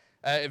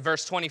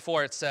 verse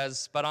 24, it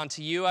says, But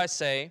unto you I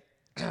say,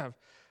 and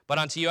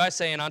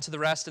unto the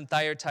rest in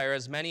Thyatira,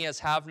 as many as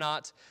have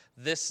not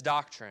this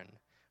doctrine,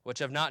 which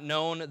have not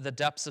known the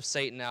depths of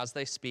Satan as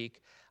they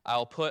speak, I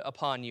will put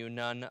upon you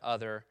none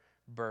other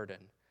burden.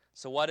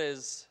 So what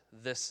is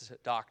this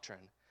doctrine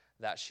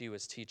that she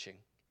was teaching?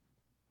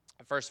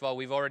 First of all,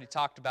 we've already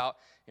talked about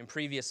in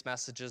previous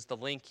messages the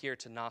link here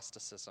to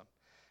Gnosticism.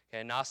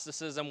 Okay,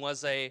 Gnosticism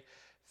was a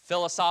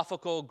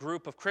philosophical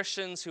group of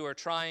Christians who are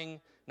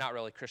trying, not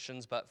really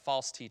Christians, but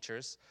false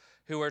teachers,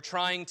 who are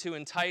trying to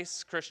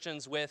entice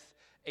Christians with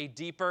a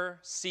deeper,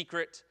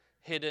 secret,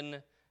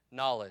 hidden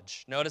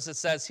knowledge. Notice it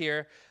says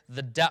here,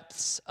 the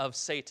depths of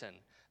Satan.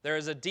 There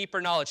is a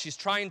deeper knowledge. She's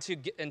trying to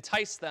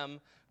entice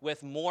them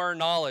with more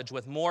knowledge,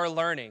 with more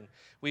learning.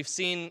 We've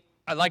seen,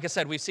 like I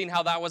said, we've seen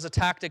how that was a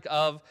tactic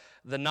of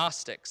the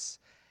Gnostics.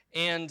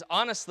 And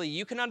honestly,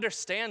 you can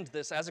understand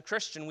this as a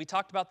Christian. We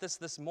talked about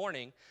this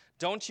morning.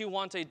 Don't you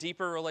want a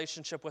deeper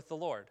relationship with the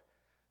Lord?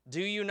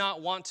 Do you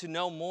not want to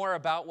know more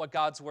about what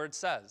God's word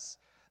says?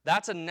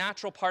 That's a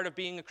natural part of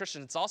being a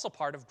Christian. It's also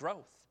part of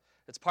growth.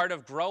 It's part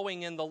of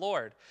growing in the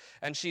Lord.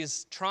 And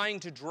she's trying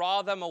to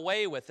draw them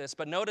away with this.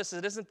 But notice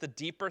it isn't the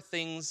deeper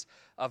things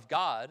of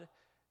God.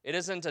 It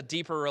isn't a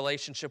deeper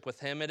relationship with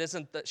him. It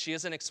isn't that she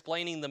isn't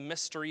explaining the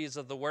mysteries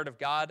of the word of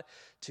God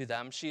to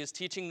them. She is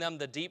teaching them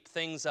the deep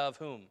things of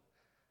whom?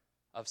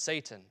 Of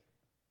Satan.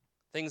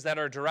 Things that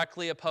are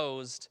directly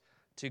opposed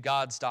to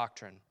God's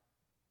doctrine.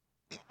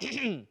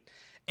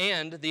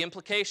 And the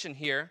implication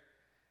here,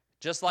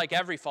 just like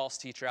every false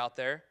teacher out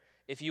there,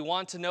 if you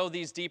want to know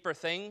these deeper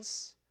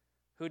things,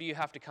 who do you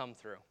have to come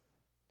through?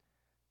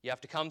 You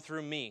have to come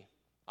through me.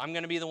 I'm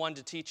going to be the one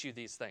to teach you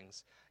these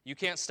things. You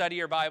can't study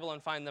your Bible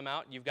and find them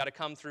out. You've got to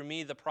come through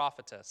me, the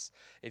prophetess,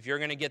 if you're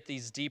going to get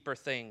these deeper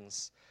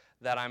things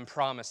that I'm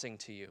promising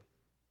to you.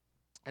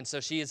 And so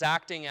she is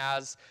acting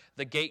as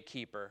the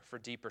gatekeeper for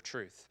deeper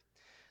truth.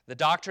 The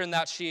doctrine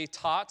that she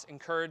taught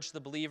encouraged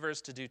the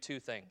believers to do two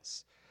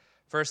things.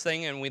 First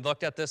thing, and we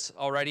looked at this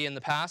already in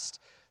the past,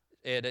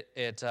 it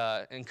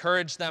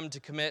encouraged them to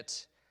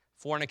commit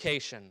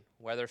fornication,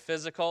 whether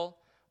physical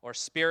or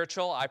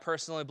spiritual. I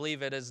personally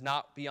believe it is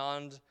not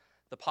beyond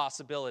the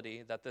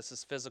possibility that this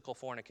is physical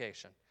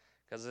fornication,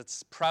 because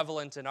it's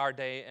prevalent in our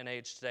day and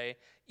age today,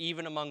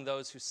 even among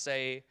those who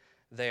say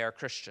they are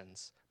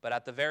Christians. But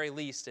at the very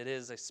least, it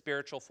is a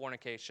spiritual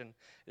fornication.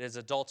 It is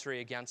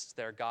adultery against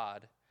their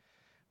God.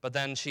 But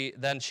then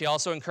she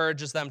also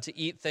encourages them to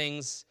eat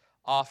things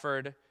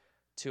offered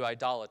to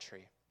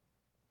idolatry.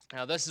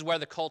 Now, this is where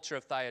the culture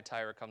of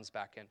Thyatira comes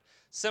back in.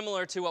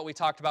 Similar to what we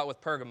talked about with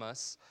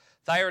Pergamos,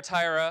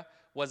 Thyatira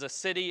was a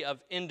city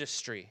of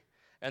industry,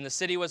 and the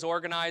city was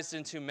organized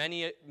into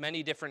many,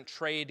 many different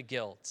trade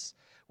guilds,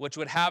 which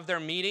would have their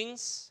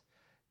meetings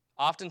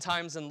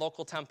oftentimes in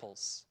local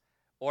temples,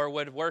 or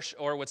would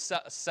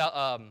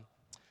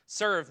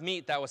serve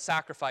meat that was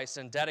sacrificed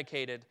and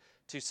dedicated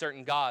to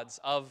certain gods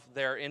of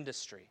their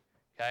industry.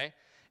 Okay,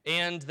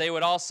 and they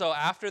would also,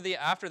 after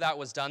that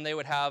was done, they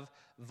would have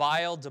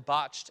vile,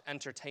 debauched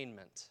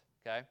entertainment.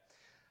 Okay,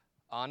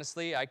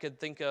 honestly, I could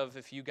think of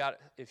if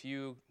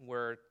you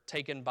were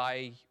taken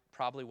by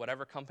probably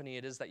whatever company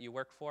it is that you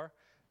work for,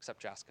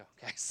 except Jasco.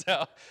 Okay,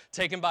 so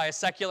taken by a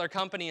secular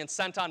company and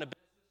sent on a business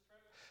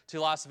trip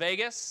to Las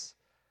Vegas,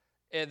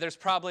 there's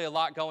probably a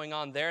lot going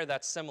on there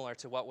that's similar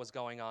to what was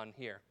going on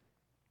here.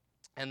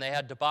 And they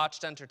had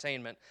debauched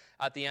entertainment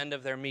at the end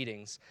of their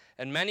meetings.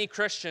 And many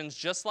Christians,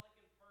 just like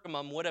in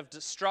Pergamum, would have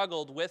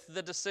struggled with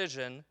the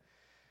decision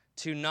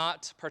to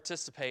not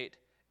participate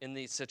in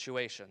these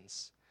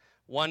situations.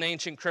 One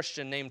ancient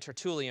Christian named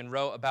Tertullian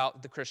wrote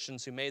about the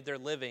Christians who made their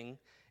living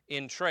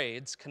in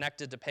trades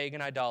connected to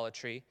pagan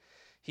idolatry.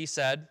 He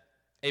said,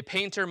 "A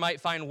painter might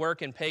find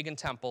work in pagan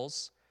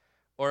temples,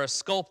 or a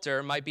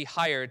sculptor might be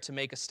hired to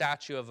make a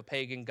statue of a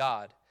pagan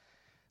god.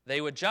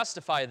 They would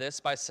justify this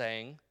by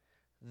saying,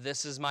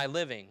 'This is my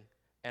living,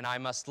 and I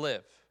must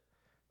live.'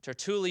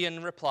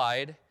 Tertullian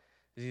replied,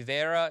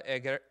 'Vivere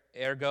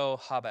ergo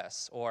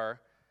habes,'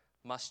 or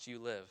 'must you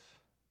live?'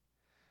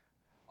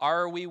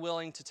 Are we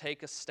willing to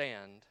take a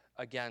stand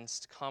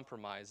against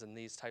compromise in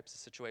these types of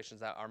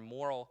situations that are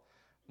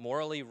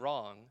morally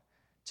wrong,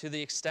 to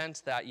the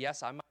extent that,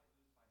 yes, I might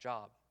lose my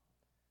job?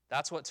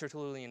 That's what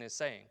Tertullian is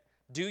saying.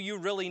 Do you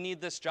really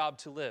need this job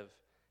to live?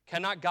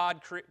 Cannot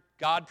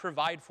God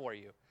provide for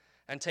you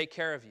and take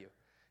care of you?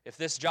 If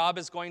this job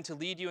is going to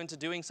lead you into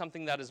doing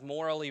something that is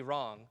morally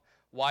wrong,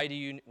 why do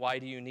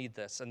you need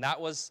this?" And that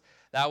was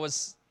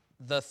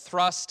the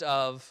thrust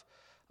of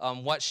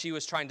what she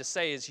was trying to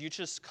say is, you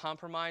just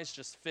compromise,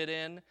 just fit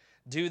in,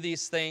 do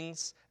these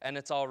things, and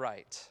it's all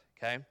right.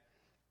 Okay.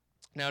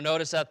 Now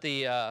notice at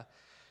the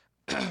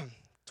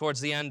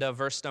towards the end of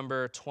verse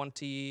number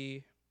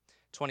 22.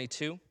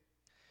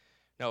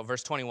 No,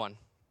 verse 21. It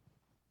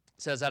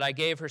says that I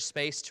gave her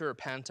space to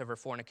repent of her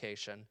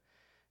fornication,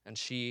 and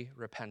she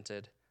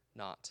repented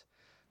not.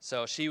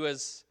 So she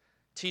was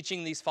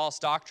teaching these false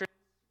doctrines.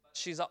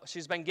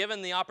 She's been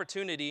given the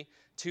opportunity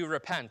to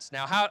repent.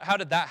 Now, how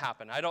did that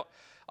happen?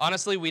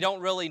 Honestly, we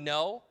don't really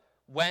know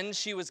when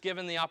she was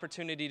given the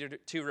opportunity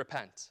to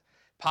repent.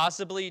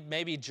 Possibly,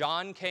 maybe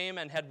John came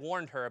and had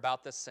warned her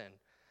about this sin.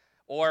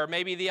 Or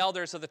maybe the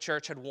elders of the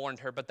church had warned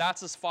her, but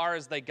that's as far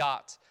as they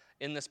got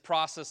in this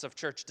process of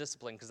church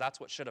discipline, because that's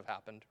what should have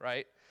happened,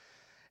 right?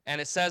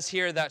 And it says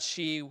here that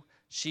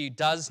she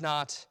does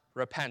not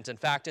repent. In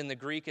fact, in the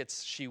Greek,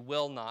 it's she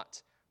will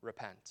not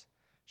repent.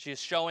 She is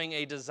showing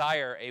a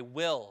desire, a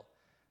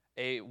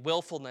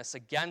willfulness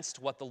against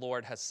what the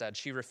Lord has said.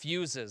 She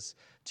refuses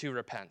to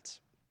repent.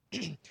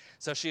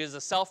 So she is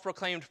a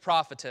self-proclaimed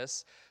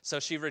prophetess.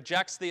 So she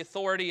rejects the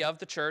authority of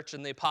the church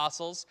and the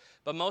apostles.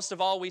 But most of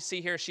all, we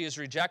see here she is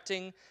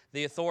rejecting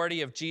the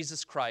authority of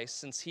Jesus Christ,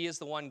 since he is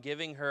the one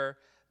giving her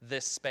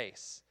this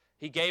space.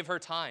 He gave her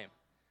time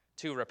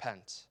to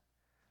repent,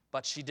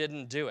 but she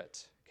didn't do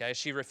it. Okay,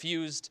 she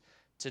refused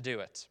to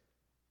do it.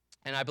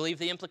 And I believe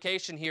the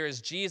implication here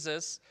is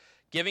Jesus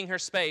giving her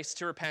space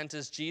to repent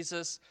is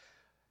Jesus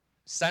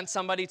sent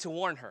somebody to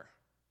warn her,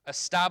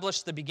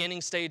 established the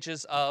beginning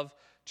stages of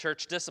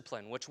church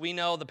discipline, which we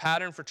know the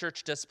pattern for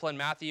church discipline,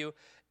 Matthew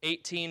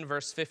 18,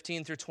 verse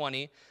 15 through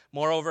 20.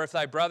 Moreover, if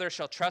thy brother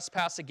shall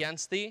trespass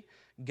against thee,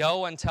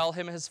 go and tell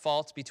him his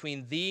fault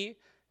between thee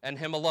and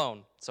him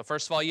alone. So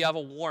first of all, you have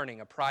a warning,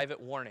 a private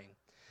warning.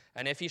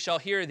 And if he shall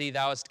hear thee,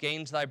 thou hast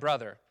gained thy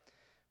brother.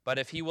 But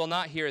if he will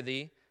not hear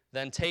thee,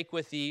 then take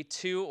with thee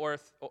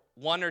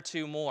one or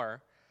two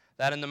more,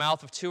 that in the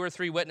mouth of 2 or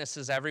 3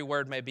 witnesses every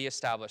word may be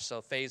established. So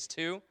phase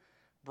 2,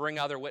 bring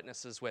other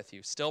witnesses with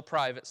you. Still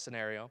private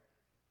scenario.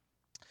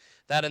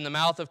 That in the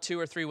mouth of 2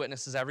 or 3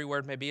 witnesses every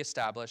word may be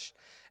established.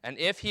 And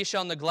if he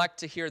shall neglect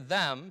to hear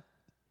them,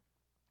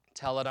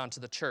 tell it unto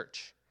the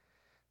church.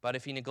 But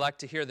if he neglect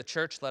to hear the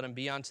church, let him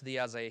be unto thee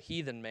as a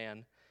heathen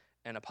man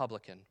and a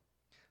publican.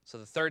 So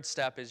the third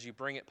step is you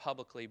bring it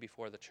publicly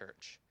before the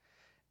church.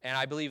 And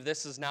I believe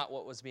this is not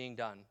what was being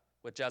done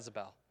with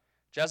Jezebel.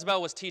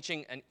 Jezebel was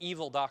teaching an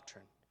evil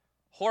doctrine,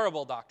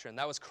 horrible doctrine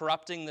that was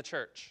corrupting the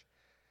church.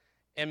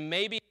 And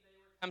maybe they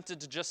were tempted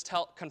to just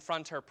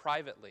confront her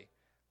privately.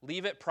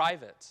 Leave it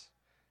private.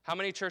 How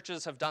many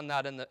churches have done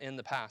that in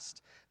the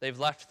past? They've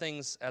left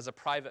things as a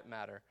private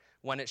matter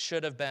when it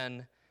should have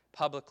been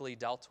publicly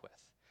dealt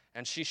with.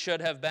 And she should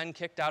have been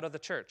kicked out of the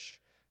church.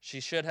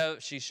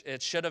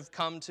 It should have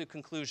come to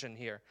conclusion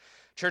here.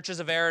 Churches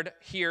have erred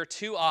here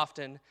too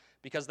often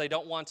because they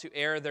don't want to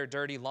air their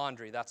dirty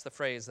laundry. That's the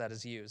phrase that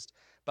is used.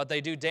 But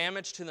they do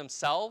damage to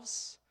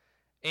themselves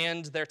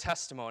and their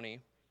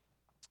testimony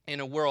in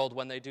a world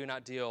when they do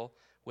not deal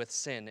with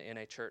sin in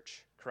a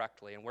church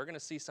correctly. And we're going to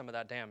see some of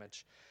that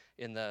damage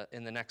in the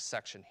next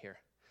section here.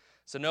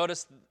 So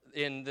notice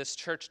in this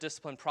church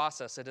discipline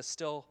process, it is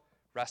still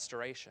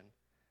restoration.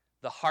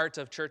 The heart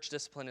of church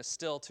discipline is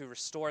still to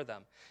restore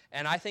them.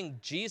 And I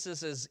think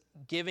Jesus is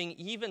giving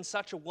even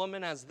such a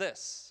woman as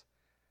this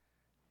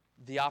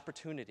the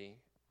opportunity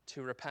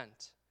to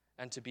repent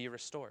and to be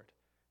restored.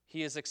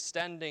 He is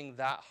extending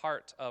that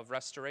heart of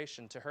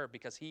restoration to her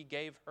because he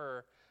gave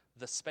her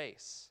the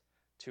space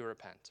to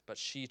repent, but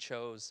she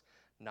chose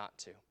not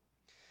to.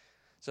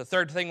 So the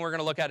third thing we're going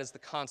to look at is the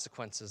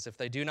consequences. If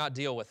they do not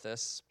deal with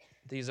this,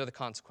 these are the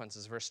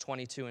consequences, verse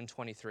 22 and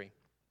 23.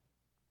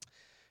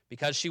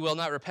 Because she will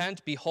not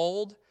repent,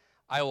 behold,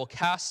 I will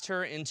cast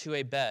her into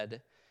a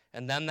bed,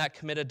 and them that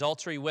commit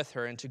adultery with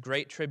her into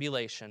great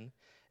tribulation,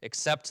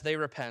 except they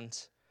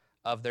repent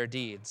of their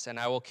deeds. And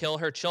I will kill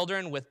her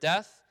children with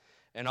death,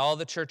 and all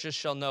the churches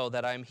shall know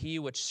that I am he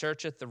which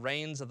searcheth the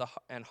reins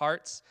and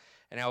hearts,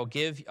 and I will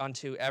give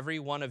unto every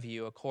one of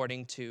you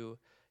according to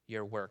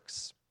your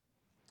works.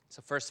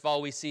 So first of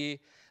all, we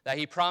see that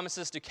he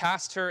promises to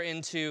cast her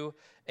into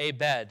a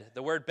bed.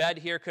 The word bed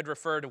here could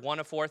refer to one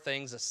of four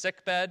things: a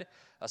sick bed,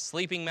 a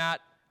sleeping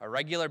mat, a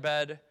regular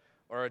bed,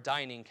 or a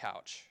dining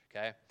couch.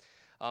 Okay.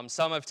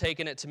 Some have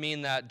taken it to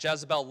mean that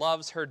Jezebel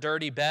loves her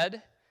dirty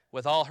bed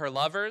with all her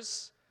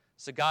lovers,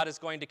 so God is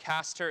going to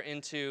cast her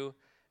into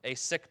a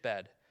sick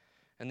bed.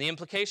 And the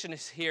implication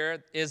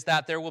here is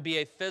that there will be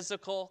a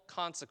physical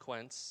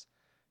consequence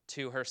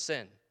to her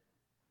sin.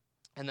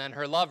 And then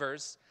her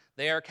lovers,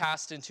 they are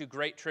cast into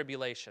great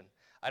tribulation.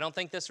 I don't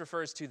think this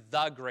refers to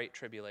the great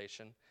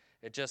tribulation.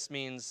 It just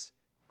means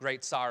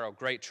great sorrow,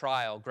 great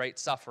trial, great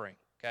suffering,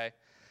 okay?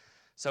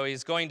 So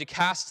he's going to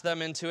cast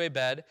them into a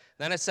bed.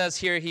 Then it says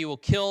here he will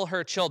kill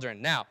her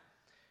children. Now,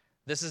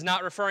 this is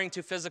not referring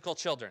to physical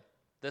children.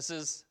 This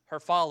is her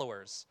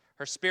followers,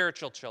 her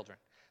spiritual children.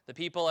 The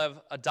people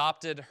have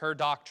adopted her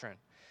doctrine.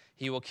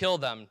 He will kill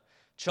them.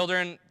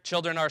 Children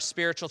are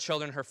spiritual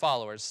children, her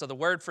followers. So the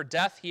word for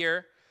death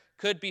here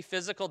could be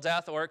physical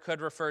death, or it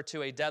could refer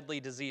to a deadly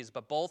disease,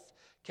 but both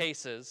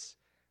cases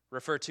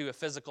refer to a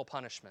physical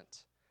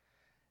punishment.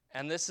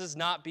 And this is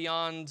not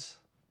beyond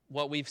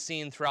what we've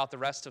seen throughout the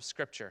rest of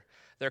Scripture.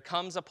 There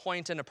comes a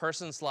point in a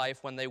person's life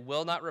when they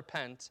will not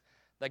repent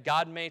that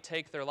God may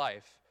take their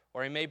life,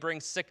 or he may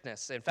bring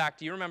sickness. In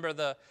fact, you remember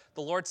the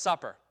Lord's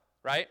Supper,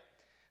 right?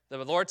 The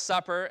Lord's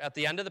Supper, at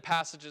the end of the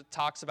passage, it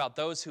talks about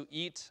those who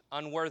eat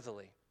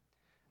unworthily.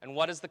 And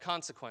what is the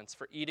consequence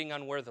for eating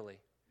unworthily?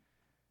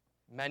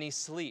 Many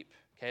sleep.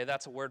 Okay,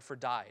 that's a word for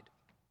died.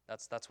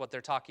 That's what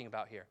they're talking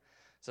about here.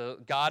 So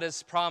God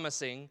is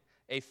promising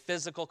a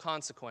physical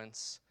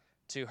consequence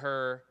to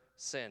her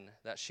sin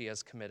that she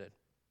has committed.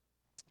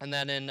 And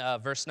then in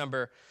verse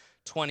number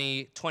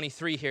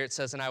 23 here, it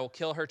says, and I will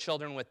kill her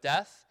children with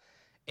death,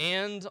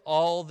 and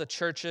all the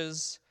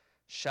churches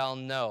shall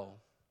know.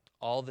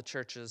 All the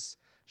churches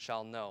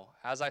shall know.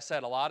 As I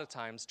said, a lot of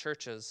times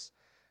churches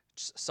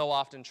so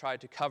often try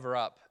to cover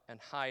up and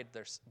hide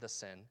the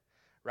sin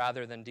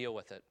rather than deal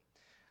with it.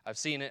 I've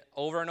seen it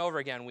over and over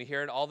again. We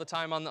hear it all the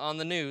time on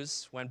the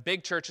news, when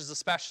big churches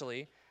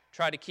especially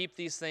try to keep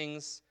these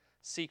things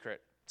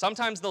secret.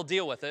 Sometimes they'll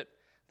deal with it.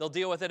 They'll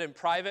deal with it in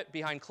private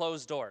behind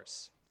closed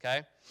doors,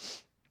 okay?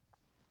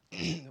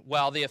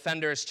 While the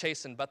offender is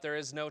chastened, but there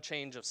is no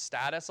change of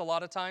status a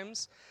lot of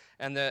times,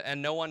 and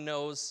no one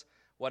knows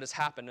what has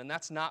happened. And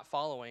that's not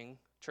following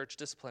church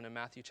discipline in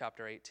Matthew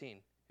chapter 18.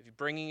 If you're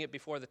bringing it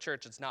before the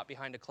church, it's not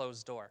behind a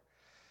closed door,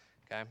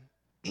 okay?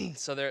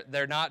 So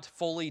they're not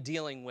fully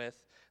dealing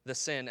with the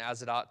sin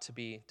as it ought to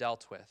be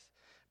dealt with.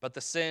 But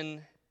the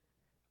sin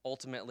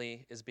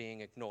ultimately is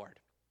being ignored.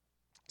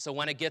 So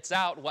when it gets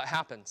out, what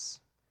happens?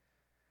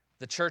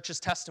 The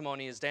church's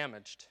testimony is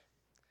damaged.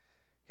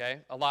 Okay?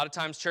 A lot of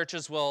times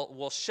churches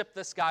will ship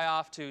this guy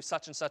off to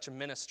such and such a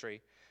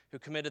ministry who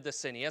committed this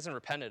sin. He hasn't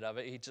repented of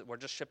it. We're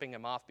just shipping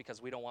him off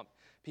because we don't want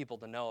people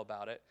to know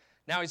about it.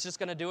 Now he's just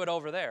going to do it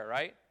over there,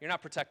 right? You're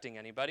not protecting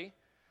anybody.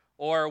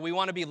 Or we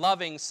want to be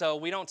loving, so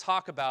we don't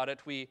talk about it.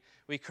 We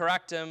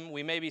correct him.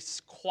 We maybe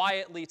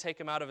quietly take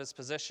him out of his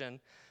position,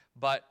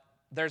 but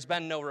there's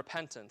been no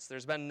repentance.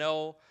 There's been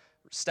no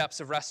steps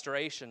of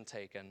restoration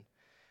taken.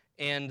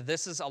 And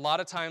this is a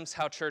lot of times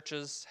how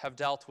churches have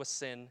dealt with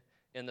sin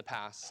in the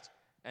past,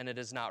 and it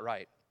is not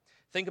right.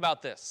 Think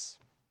about this.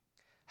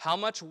 How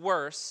much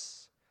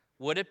worse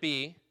would it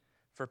be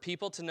for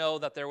people to know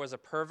that there was a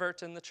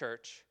pervert in the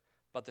church,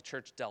 but the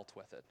church dealt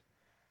with it,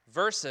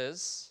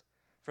 versus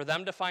for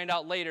them to find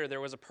out later there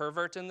was a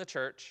pervert in the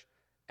church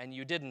and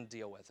you didn't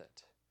deal with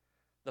it?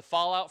 The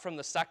fallout from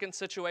the second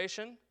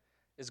situation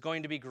is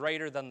going to be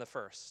greater than the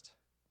first,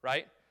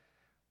 right?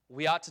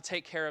 We ought to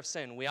take care of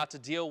sin. We ought to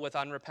deal with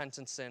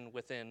unrepentant sin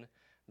within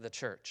the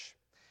church.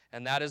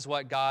 And that is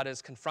what God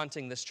is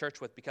confronting this church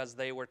with, because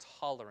they were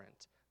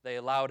tolerant. They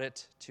allowed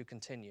it to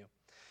continue.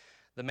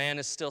 The man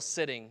is still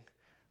sitting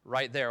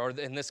right there, or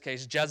in this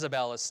case,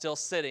 Jezebel is still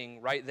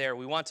sitting right there.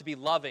 We want to be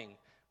loving.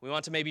 We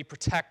want to maybe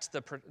protect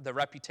the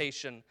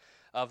reputation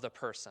of the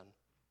person.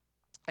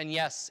 And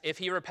yes, if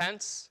he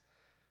repents,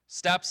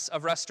 steps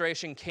of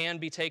restoration can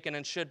be taken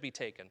and should be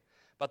taken.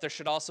 But there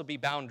should also be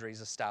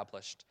boundaries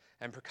established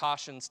and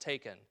precautions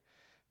taken,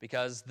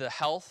 because the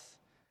health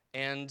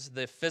and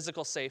the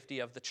physical safety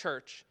of the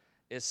church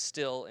is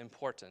still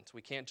important.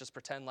 We can't just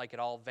pretend like it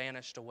all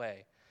vanished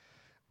away.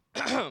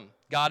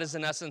 God is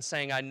in essence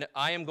saying,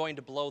 I am going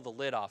to blow the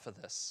lid off of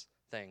this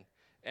thing,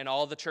 and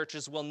all the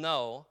churches will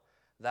know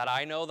that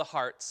I know the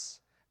hearts,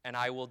 and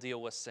I will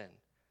deal with sin.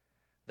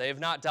 They have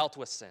not dealt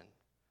with sin.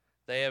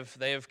 They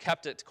have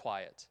kept it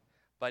quiet.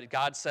 But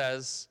God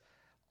says,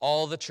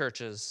 all the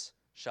churches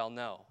shall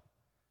know.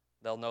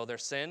 They'll know their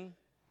sin,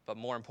 but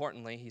more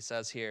importantly, he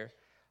says here,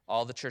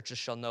 all the churches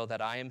shall know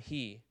that I am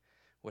he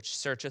which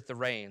searcheth the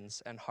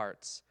reins and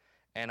hearts,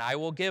 and I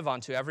will give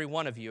unto every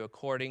one of you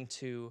according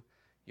to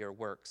your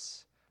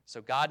works.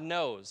 So God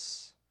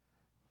knows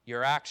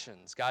your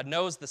actions. God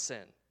knows the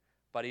sin,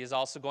 but he is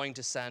also going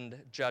to send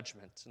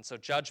judgment. And so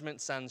judgment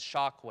sends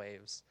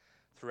shockwaves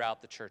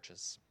throughout the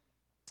churches.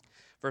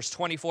 Verse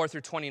 24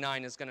 through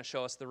 29 is going to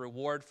show us the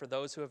reward for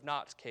those who have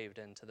not caved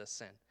into this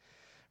sin.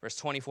 Verse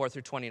 24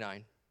 through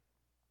 29.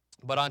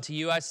 But unto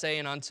you I say,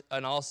 and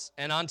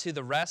unto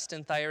the rest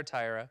in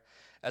Thyatira,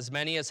 as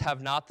many as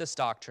have not this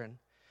doctrine,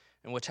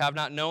 and which have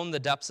not known the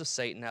depths of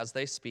Satan as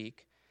they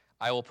speak,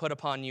 I will put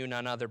upon you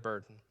none other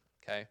burden.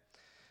 Okay?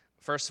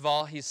 First of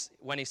all,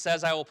 when he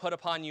says, I will put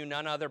upon you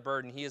none other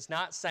burden, he is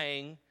not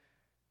saying,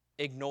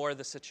 ignore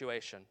the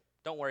situation.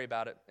 Don't worry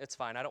about it. It's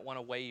fine. I don't want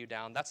to weigh you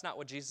down. That's not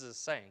what Jesus is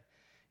saying.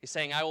 He's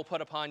saying, I will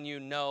put upon you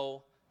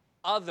no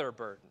other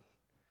burden.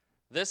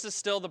 This is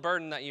still the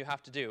burden that you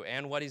have to do,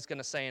 and what he's going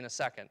to say in a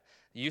second.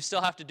 You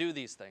still have to do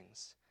these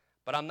things,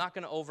 but I'm not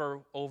going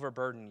to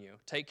overburden you.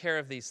 Take care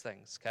of these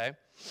things, okay?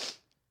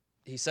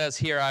 He says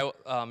here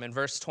in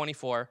verse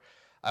 24,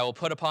 I will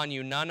put upon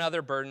you none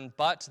other burden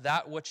but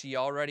that which ye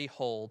already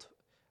hold,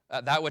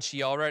 that which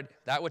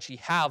ye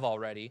have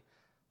already,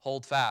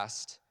 hold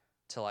fast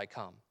till I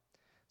come.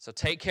 So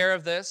take care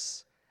of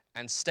this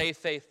and stay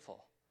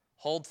faithful.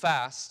 Hold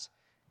fast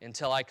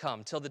until I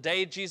come, till the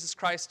day Jesus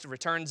Christ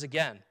returns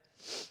again.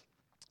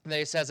 Then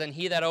he says, and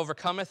he that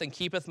overcometh and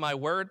keepeth my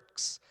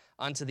works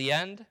unto the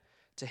end,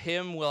 to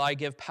him will I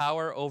give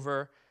power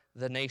over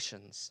the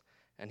nations.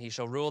 And he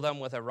shall rule them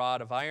with a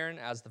rod of iron,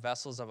 as the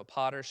vessels of a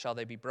potter shall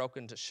they be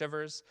broken to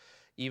shivers,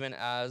 even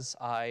as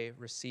I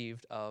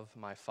received of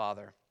my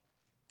Father.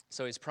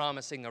 So he's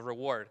promising a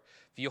reward.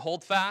 If you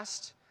hold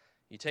fast,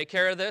 you take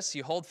care of this,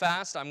 you hold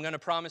fast, I'm going to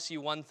promise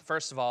you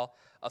first of all,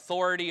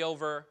 authority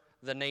over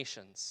the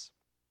nations.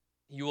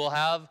 You will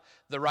have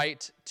the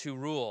right to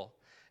rule.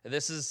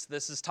 This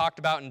is talked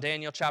about in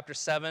Daniel chapter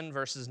 7,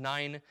 verses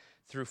 9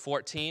 through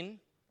 14.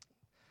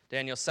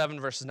 Daniel 7,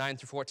 verses 9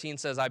 through 14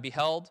 says, I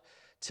beheld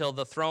till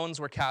the thrones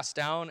were cast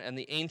down, and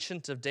the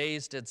Ancient of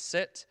Days did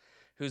sit,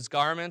 whose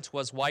garment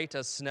was white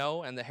as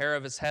snow, and the hair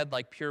of his head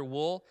like pure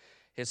wool.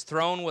 His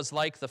throne was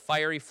like the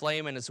fiery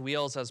flame, and his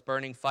wheels as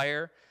burning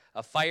fire.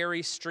 A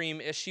fiery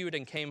stream issued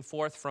and came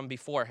forth from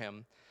before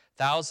him.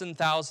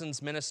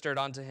 Thousands ministered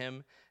unto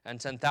him, and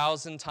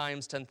 10,000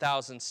 times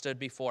 10,000 stood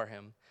before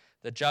him.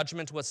 The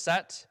judgment was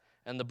set,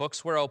 and the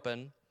books were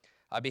open.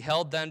 I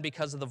beheld then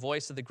because of the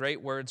voice of the great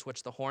words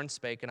which the horn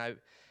spake, and I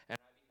beheld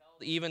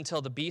even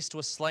till the beast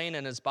was slain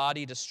and his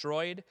body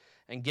destroyed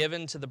and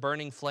given to the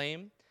burning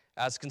flame.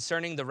 As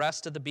concerning the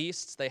rest of the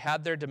beasts, they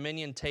had their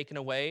dominion taken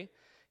away,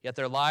 yet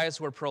their lives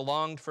were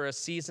prolonged for a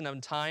season of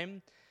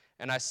time.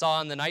 And I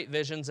saw in the night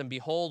visions, and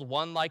behold,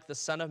 one like the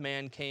Son of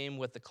Man came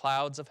with the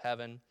clouds of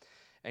heaven,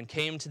 and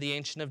came to the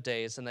Ancient of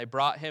Days, and they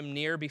brought him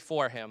near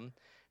before him.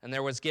 And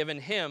there was given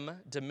him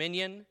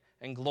dominion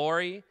and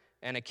glory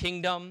and a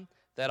kingdom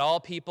that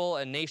all people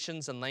and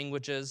nations and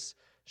languages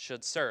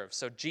should serve.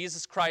 So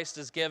Jesus Christ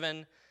is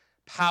given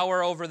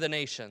power over the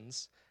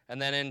nations.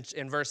 And then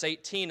in verse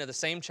 18 of the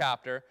same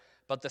chapter,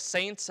 but the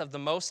saints of the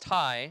Most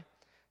High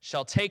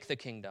shall take the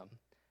kingdom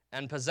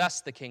and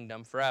possess the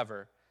kingdom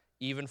forever,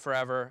 even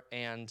forever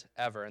and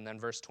ever. And then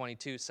verse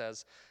 22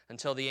 says,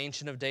 until the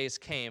Ancient of Days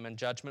came and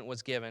judgment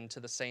was given to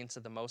the saints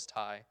of the Most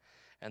High,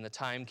 and the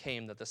time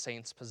came that the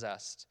saints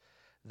possessed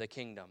the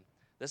kingdom.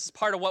 This is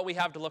part of what we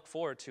have to look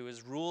forward to,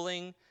 is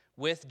ruling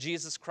with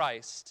Jesus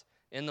Christ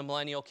in the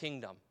millennial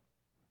kingdom.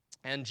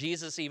 And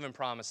Jesus even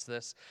promised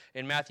this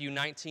in Matthew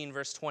 19,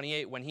 verse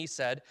 28, when he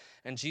said,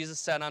 and Jesus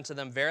said unto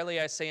them, verily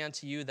I say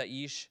unto you that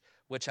ye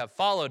which have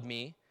followed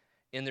me,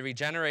 in the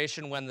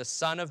regeneration when the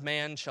Son of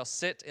Man shall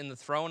sit in the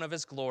throne of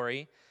his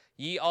glory,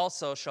 ye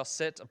also shall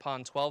sit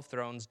upon 12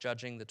 thrones,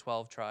 judging the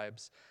 12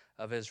 tribes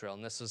of Israel.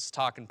 And this was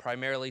talking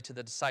primarily to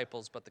the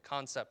disciples, but the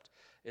concept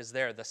is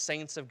there. The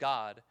saints of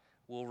God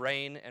will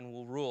reign and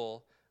will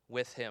rule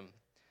with him.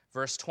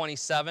 Verse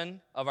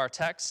 27 of our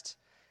text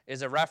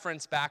is a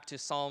reference back to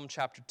Psalm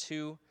chapter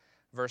 2,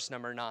 verse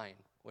number 9,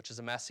 which is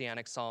a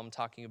messianic psalm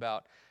talking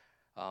about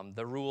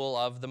the rule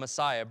of the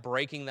Messiah,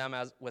 breaking them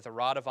with a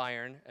rod of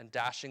iron and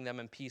dashing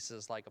them in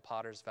pieces like a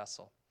potter's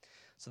vessel.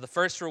 So the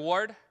first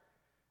reward,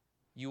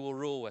 you will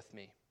rule with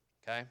me,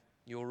 okay?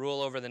 You will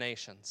rule over the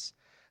nations.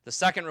 The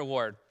second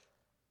reward,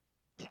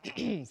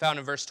 found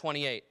in verse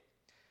 28,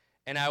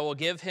 and I will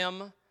give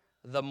him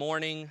the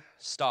morning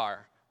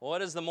star. Well,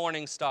 what is the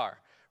morning star?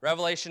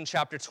 Revelation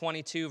chapter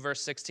 22,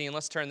 verse 16.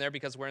 Let's turn there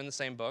because we're in the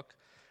same book.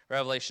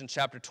 Revelation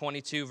chapter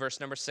 22, verse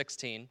number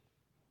 16.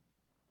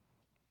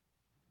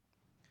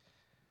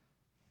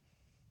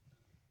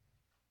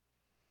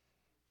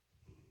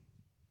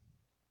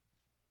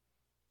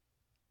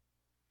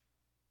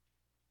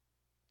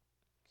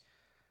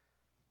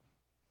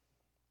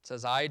 It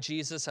says, I,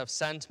 Jesus, have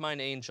sent mine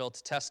angel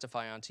to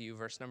testify unto you,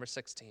 verse number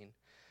 16,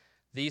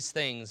 these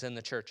things in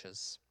the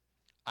churches.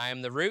 I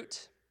am the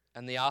root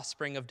and the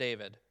offspring of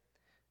David,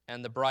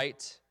 and the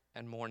bright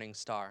and morning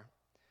star.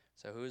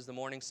 So who is the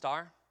morning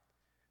star?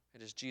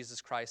 It is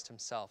Jesus Christ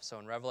himself. So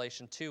in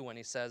Revelation 2, when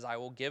he says, I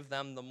will give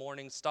them the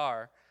morning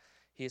star,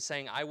 he is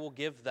saying, I will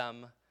give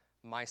them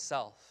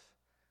myself.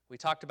 We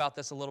talked about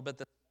this a little bit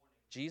this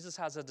morning. Jesus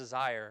has a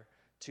desire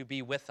to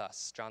be with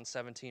us. John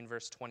 17,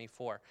 verse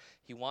 24.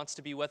 He wants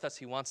to be with us.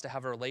 He wants to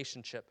have a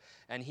relationship.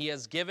 And he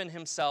has given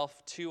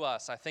himself to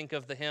us. I think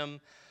of the hymn,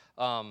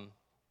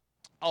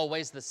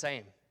 Always the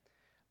Same.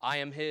 I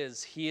am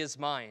his, he is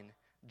mine.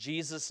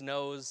 Jesus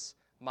knows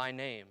my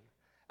name.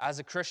 As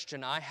a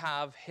Christian, I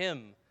have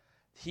him.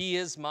 He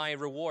is my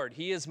reward.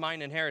 He is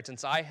mine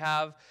inheritance. I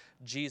have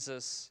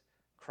Jesus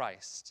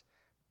Christ.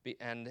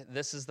 And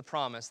this is the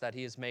promise that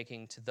he is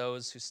making to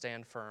those who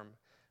stand firm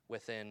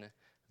within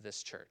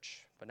this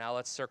church. But now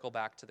let's circle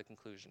back to the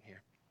conclusion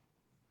here.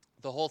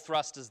 The whole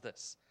thrust is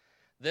this.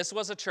 This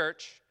was a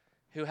church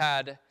who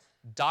had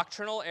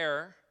doctrinal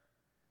error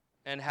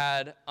and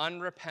had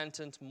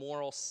unrepentant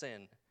moral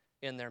sin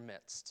in their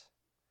midst.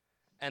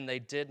 And they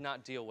did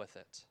not deal with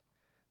it.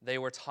 They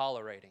were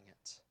tolerating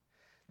it.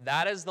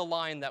 That is the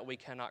line that we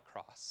cannot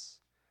cross.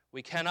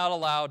 We cannot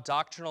allow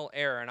doctrinal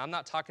error, and I'm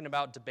not talking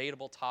about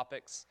debatable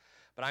topics,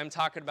 but I'm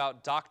talking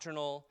about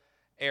doctrinal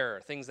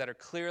error, things that are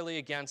clearly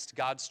against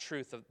God's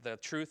truth, the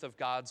truth of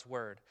God's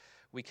word.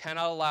 We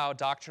cannot allow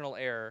doctrinal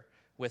error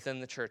within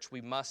the church.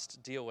 We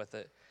must deal with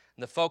it.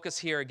 And the focus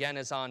here again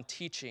is on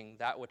teaching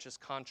that which is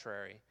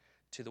contrary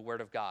to the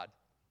word of God,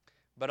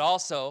 but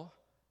also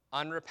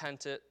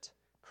unrepentant,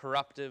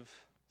 corruptive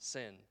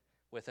sin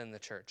within the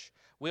church.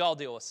 We all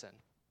deal with sin.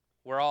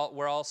 We're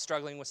all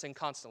struggling with sin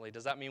constantly.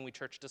 Does that mean we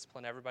church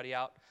discipline everybody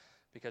out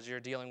because you're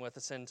dealing with a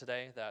sin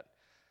today?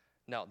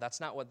 No, that's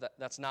not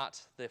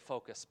the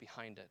focus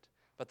behind it.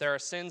 But there are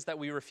sins that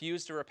we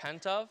refuse to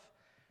repent of,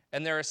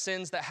 and there are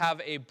sins that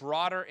have a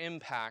broader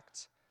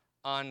impact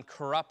on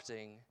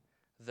corrupting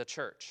the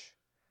church.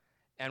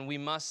 And we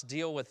must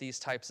deal with these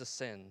types of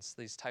sins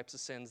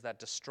that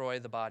destroy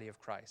the body of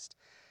Christ.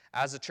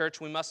 As a church,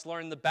 we must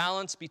learn the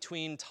balance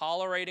between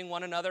tolerating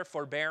one another,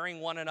 forbearing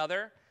one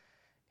another,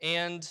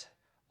 and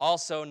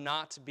also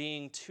not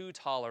being too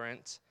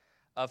tolerant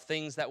of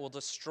things that will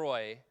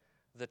destroy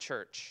the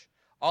church.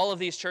 All of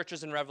these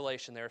churches in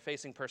Revelation, they were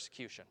facing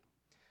persecution.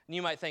 And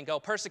you might think,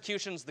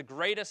 persecution's the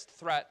greatest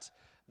threat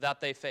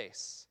that they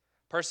face.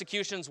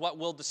 Persecution's what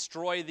will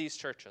destroy these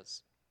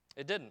churches.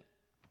 It didn't.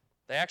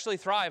 They actually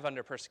thrive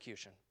under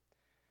persecution.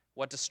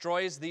 What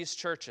destroys these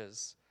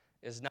churches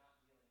is not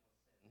dealing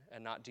with sin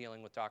and not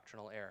dealing with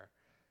doctrinal error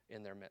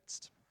in their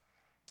midst.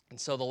 And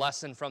so the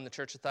lesson from the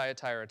church of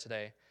Thyatira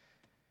today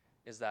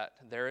is that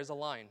there is a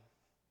line,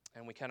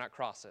 and we cannot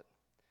cross it.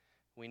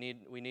 We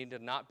need to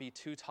not be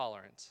too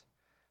tolerant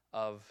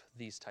of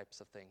these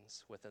types of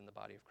things within the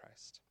body of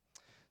Christ.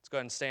 Let's go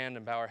ahead and stand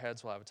and bow our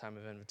heads. We'll have a time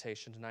of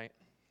invitation tonight.